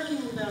 we were talking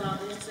about all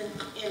this,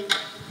 and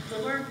the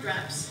Lord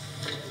drops.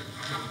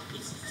 He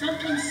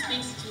sometimes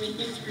speaks to me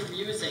through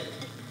music.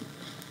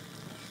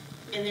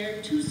 And there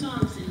are 2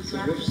 songs that he So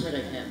dropped. Rich said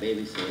I can't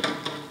babysit.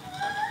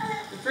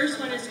 The first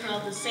one is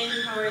called The Same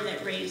Power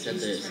That Raised Said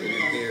Jesus this from the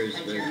interferes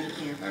Dead by with Jeremy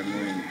Camp. our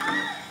morning.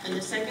 And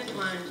the second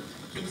one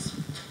is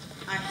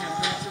I Have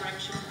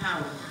Resurrection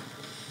Power,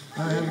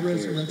 I have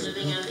resurrection.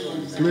 Living on the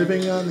Inside.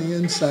 Living on the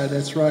inside.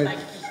 That's right. By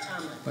Chris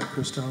Thomas. By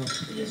Chris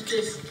Thomas. He's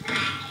just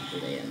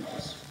Today and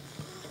this.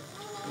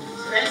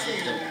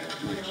 resonating.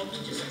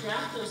 He just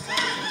dropped those songs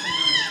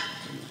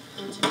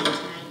into me tonight.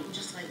 I'm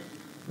just like,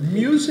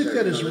 Music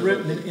that is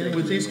written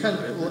with these kind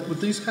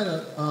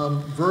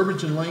of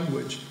verbiage and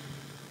language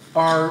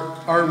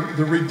are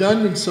the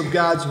redundance of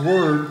God's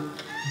word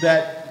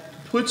that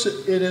puts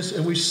it in us,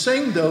 and we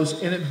sing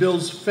those, and it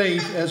builds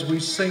faith as we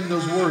sing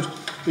those words,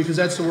 because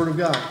that's the word of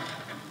God.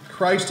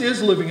 Christ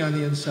is living on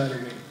the inside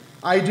of me.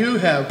 I do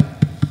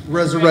have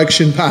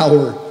resurrection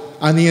power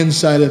on the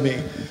inside of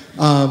me.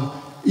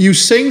 You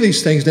sing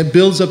these things, and it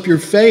builds up your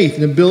faith,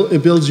 and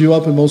it builds you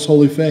up in most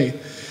holy faith.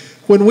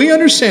 When we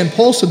understand,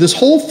 Paul said, this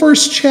whole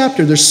first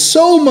chapter, there's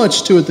so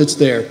much to it that's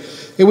there.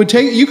 It would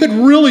take, you could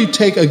really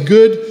take a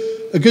good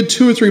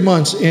 2 or 3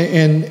 months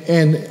and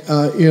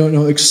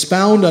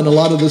expound on a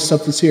lot of this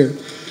stuff that's here.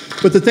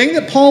 But the thing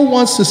that Paul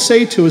wants to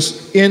say to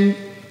us in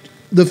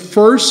the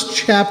first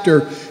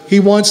chapter, he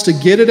wants to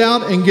get it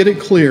out and get it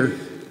clear.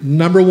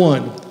 Number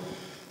 1,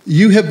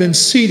 you have been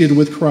seated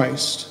with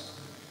Christ.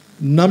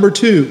 Number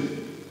 2,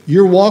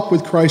 your walk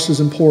with Christ is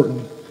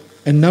important.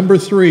 And number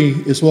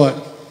 3 is what?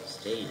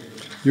 Stand.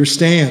 Your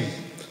stand,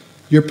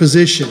 your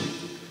position.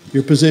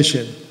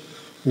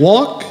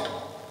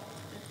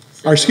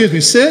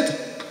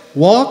 Sit,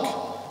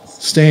 walk,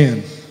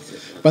 stand.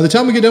 By the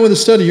time we get done with the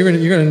study, you're going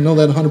to know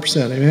that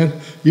 100%. Amen.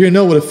 You're going to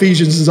know what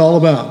Ephesians is all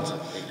about.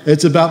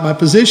 It's about my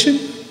position,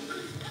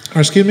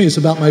 it's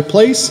about my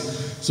place,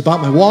 it's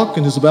about my walk,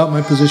 and it's about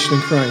my position in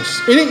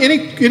Christ.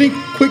 Any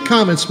quick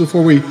comments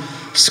before we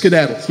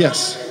skedaddle?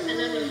 Yes.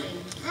 another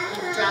thing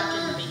that dropped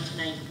into me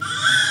tonight.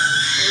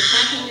 We're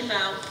talking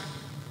about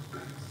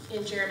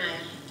in Jeremiah,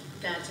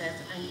 God says,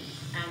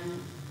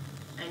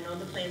 I know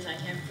the plans I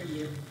have for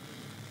you.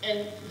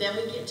 And then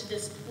we get to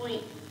this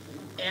point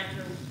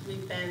after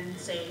we've been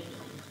saved,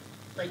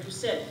 like you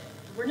said,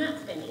 we're not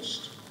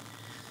finished.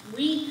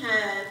 We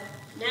have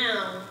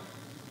now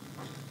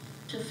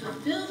to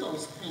fulfill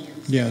those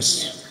plans.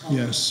 Yes,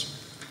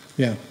 yes,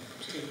 yeah,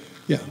 To.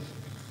 yeah.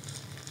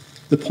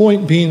 The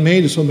point being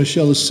made is what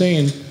Michelle is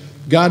saying.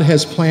 God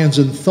has plans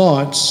and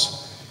thoughts.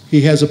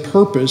 He has a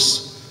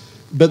purpose,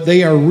 but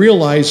they are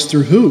realized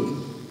through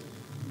who?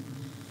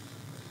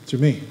 Through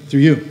me, through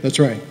you. That's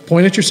right.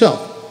 Point at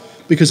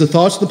yourself. Because the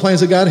thoughts and the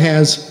plans that God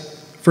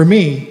has for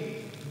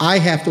me, I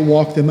have to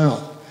walk them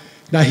out.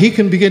 Now, He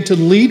can begin to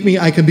lead me.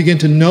 I can begin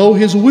to know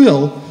His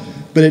will,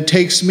 but it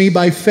takes me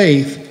by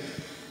faith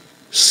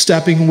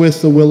stepping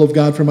with the will of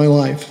God for my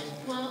life.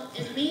 Well,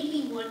 it made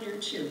me wonder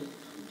too.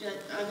 The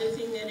other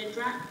thing that it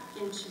dropped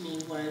into me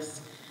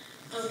was,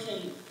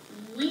 okay,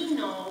 we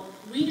know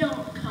we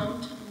don't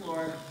come to the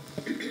Lord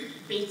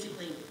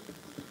basically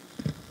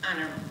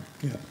on our own.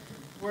 Yeah.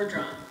 We're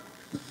drawn.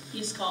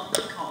 He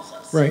calls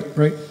us. Right,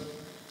 right,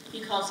 He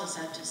calls us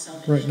out to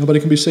salvation. right. Nobody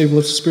can be saved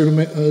unless the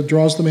Spirit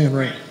draws the man.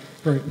 Right,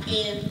 right.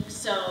 And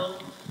so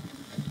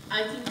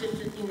I think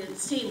that in the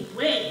same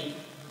way,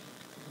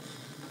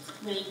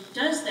 when He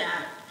does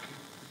that,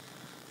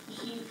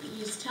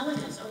 He's telling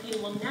us, okay,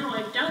 well, now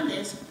I've done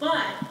this,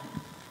 but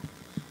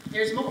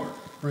there's more.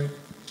 Right.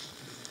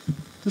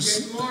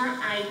 There's more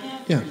I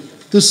have Yeah. for you.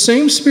 The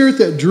same Spirit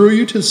that drew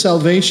you to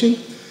salvation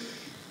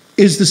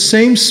is the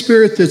same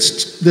Spirit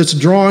that's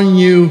drawing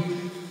you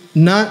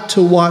not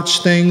to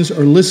watch things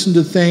or listen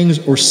to things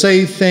or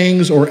say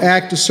things or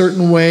act a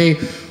certain way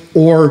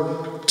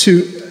or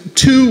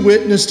to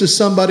witness to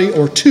somebody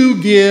or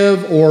to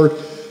give, or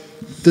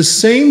the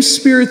same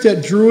Spirit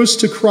that drew us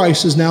to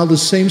Christ is now the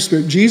same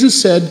Spirit. Jesus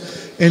said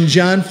in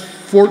John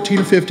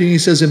 14:15, He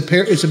says,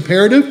 it's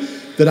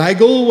imperative that I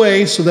go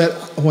away so that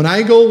when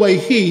I go away,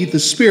 He, the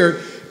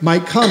Spirit,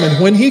 might come.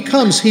 And when He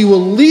comes, He will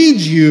lead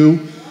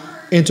you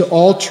into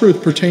all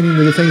truth pertaining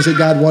to the things that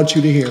God wants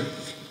you to hear.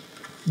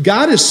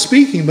 God is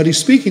speaking, but He's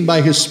speaking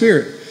by His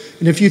Spirit.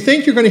 And if you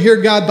think you're going to hear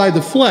God by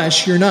the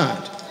flesh, you're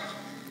not.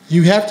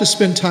 You have to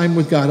spend time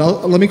with God.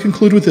 Let me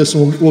conclude with this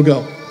and we'll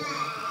go.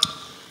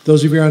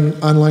 Those of you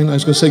online, I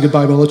was going to say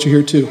goodbye, but I'll let you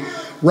hear too.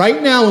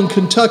 Right now in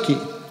Kentucky,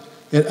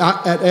 at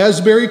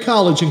Asbury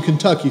College in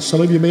Kentucky,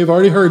 some of you may have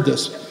already heard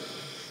this,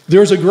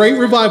 there's a great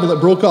revival that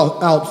broke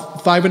out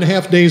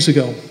 5.5 days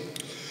ago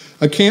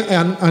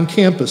on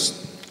campus.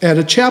 At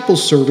a chapel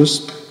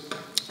service,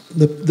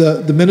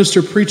 the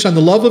minister preached on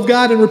the love of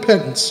God and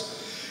repentance.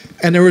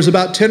 And there was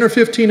about 10 or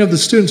 15 of the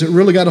students that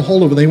really got a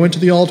hold of it. They went to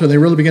the altar and they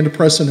really began to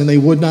press in and they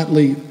would not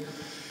leave.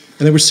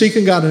 And they were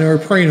seeking God and they were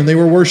praying and they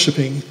were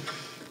worshiping.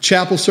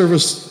 Chapel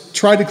service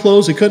tried to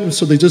close, they couldn't,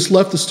 so they just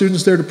left the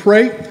students there to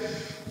pray.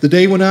 The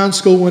day went on,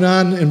 school went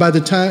on, and by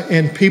the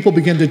time people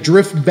began to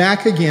drift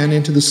back again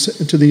into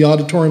the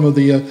auditorium of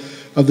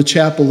the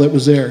chapel that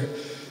was there.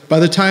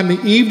 By the time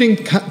the evening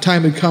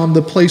time had come,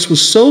 the place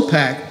was so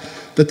packed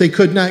that they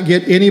could not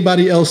get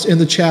anybody else in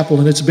the chapel,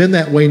 and it's been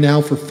that way now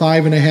for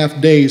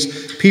 5.5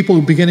 days. People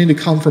are beginning to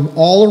come from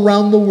all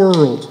around the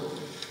world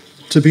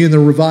to be in the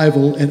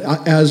revival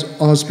as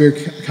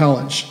Asbury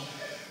College.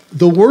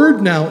 The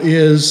word now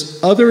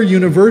is other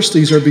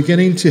universities are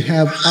beginning to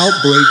have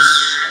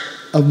outbreaks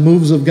of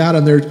moves of God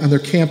on their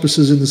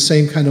campuses in the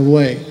same kind of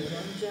way.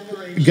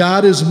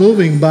 God is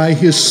moving by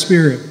His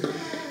Spirit.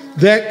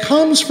 That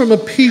comes from a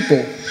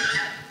people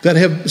that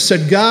have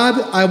said,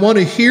 God, I want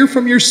to hear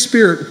from your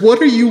Spirit.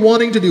 What are you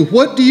wanting to do?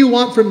 What do you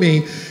want from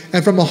me?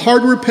 And from a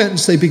heart of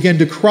repentance, they begin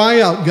to cry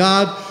out,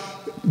 God,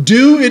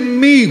 do in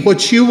me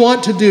what you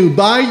want to do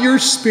by your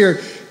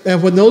Spirit.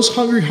 And when those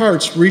hungry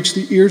hearts reach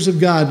the ears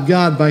of God,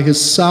 God, by His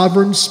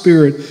sovereign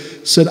Spirit,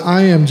 said,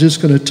 I am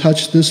just going to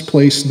touch this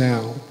place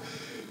now.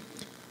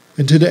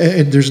 And today,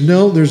 and there's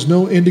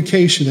no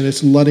indication that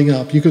it's letting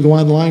up. You could go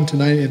online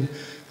tonight, and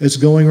it's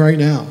going right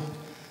now.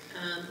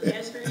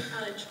 Asbury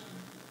College,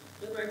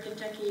 Woodward,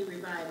 Kentucky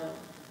Revival.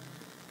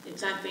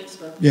 It's on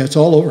Facebook. Yeah, it's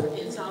all over.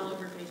 It's all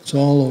over Facebook. It's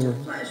all over.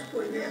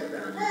 Flashpoint had it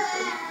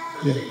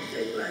on Yeah.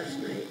 thing last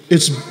night.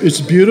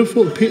 It's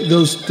beautiful.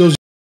 Those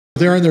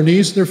there on their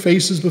knees and their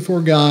faces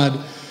before God.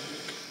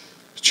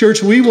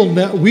 Church,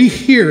 we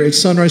here at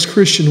Sunrise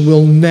Christian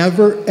will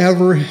never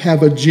ever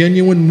have a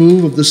genuine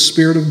move of the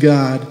Spirit of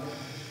God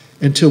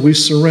until we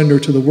surrender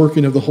to the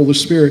working of the Holy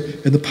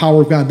Spirit and the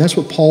power of God. And that's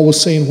what Paul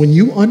was saying. When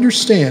you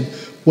understand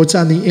what's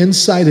on the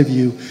inside of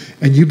you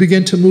and you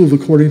begin to move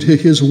according to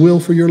His will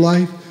for your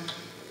life,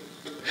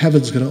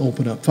 heaven's going to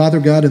open up. Father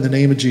God, in the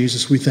name of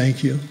Jesus, we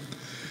thank you.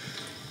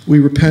 We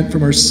repent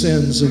from our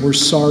sins and we're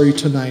sorry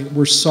tonight.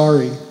 We're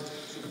sorry,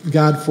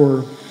 God,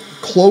 for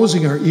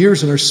closing our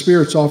ears and our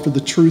spirits off to the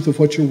truth of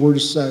what your word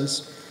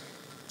says.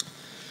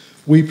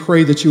 We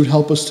pray that you would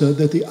help us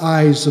that the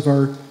eyes of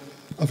our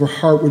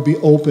heart would be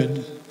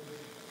opened,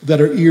 that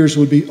our ears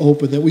would be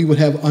open, that we would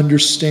have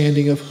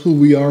understanding of who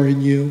we are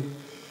in you.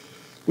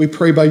 We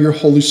pray by your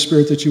Holy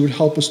Spirit that you would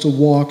help us to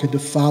walk and to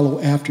follow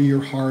after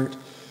your heart.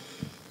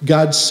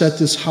 God, set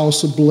this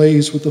house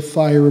ablaze with the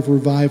fire of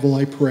revival,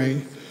 I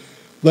pray.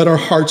 Let our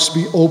hearts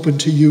be open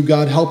to you,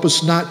 God. Help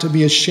us not to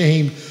be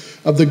ashamed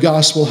of the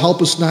gospel.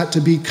 Help us not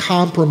to be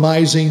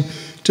compromising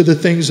to the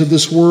things of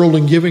this world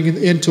and giving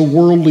into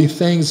worldly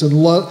things and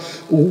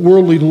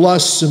worldly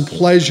lusts and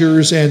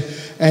pleasures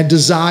and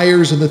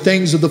desires and the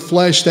things of the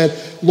flesh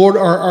that, Lord,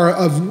 are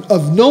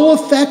of no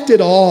effect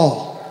at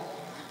all.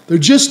 They're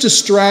just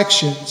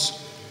distractions.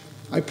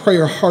 I pray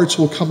our hearts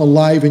will come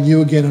alive in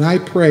you again. And I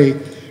pray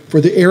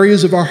for the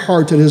areas of our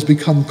heart that has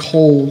become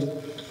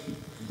cold.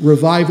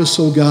 Revive us,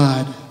 O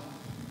God.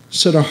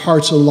 Set our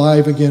hearts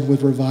alive again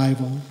with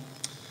revival.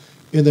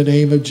 In the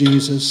name of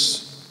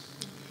Jesus.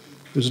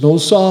 There's an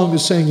old song to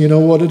sing, you know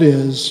what it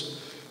is.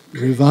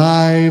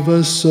 Revive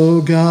us,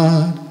 O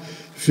God.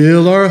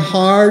 Fill our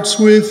hearts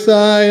with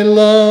thy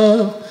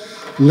love.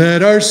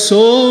 Let our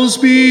souls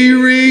be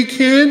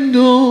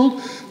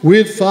rekindled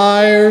with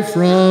fire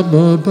from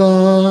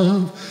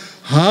above.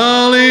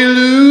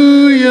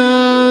 Hallelujah,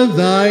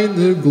 thine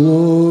the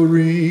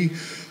glory.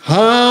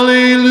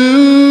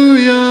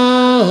 Hallelujah,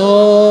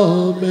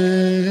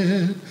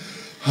 amen.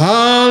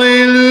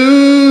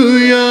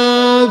 Hallelujah,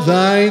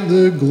 thine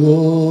the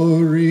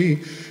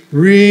glory.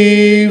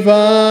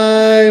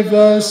 Revive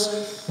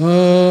us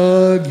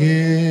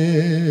again.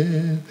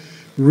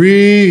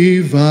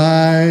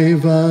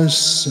 Revive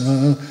us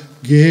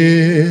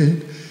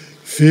again.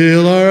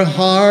 Fill our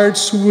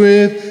hearts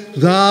with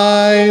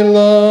thy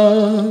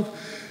love.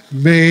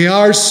 May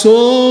our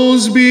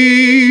souls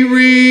be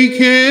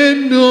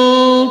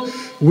rekindled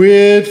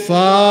with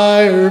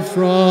fire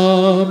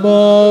from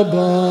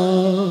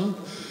above.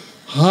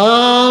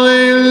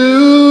 Hallelujah,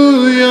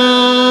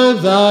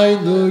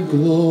 thine the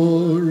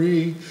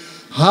glory.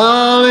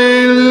 Hallelujah,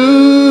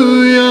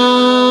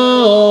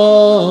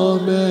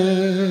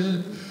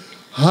 amen.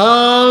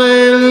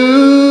 Hallelujah,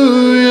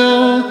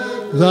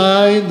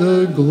 thine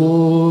the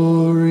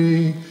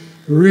glory.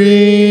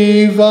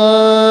 Revive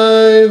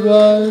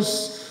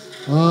us.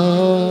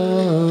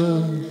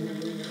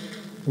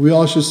 We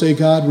all should say,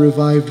 God,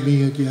 revive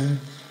me again.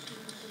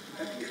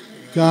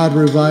 God,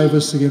 revive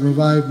us again.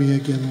 Revive me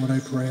again, Lord, I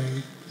pray.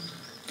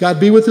 God,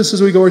 be with us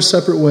as we go our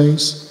separate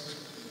ways.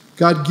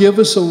 God, give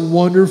us a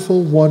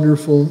wonderful,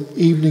 wonderful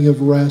evening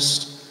of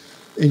rest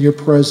in your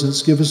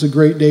presence. Give us a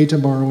great day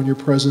tomorrow in your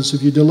presence.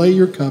 If you delay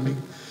your coming,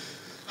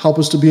 help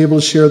us to be able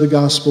to share the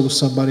gospel with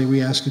somebody,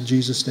 we ask in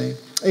Jesus' name.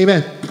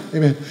 Amen.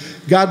 Amen.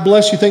 God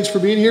bless you. Thanks for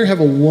being here. Have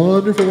a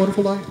wonderful,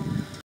 wonderful night.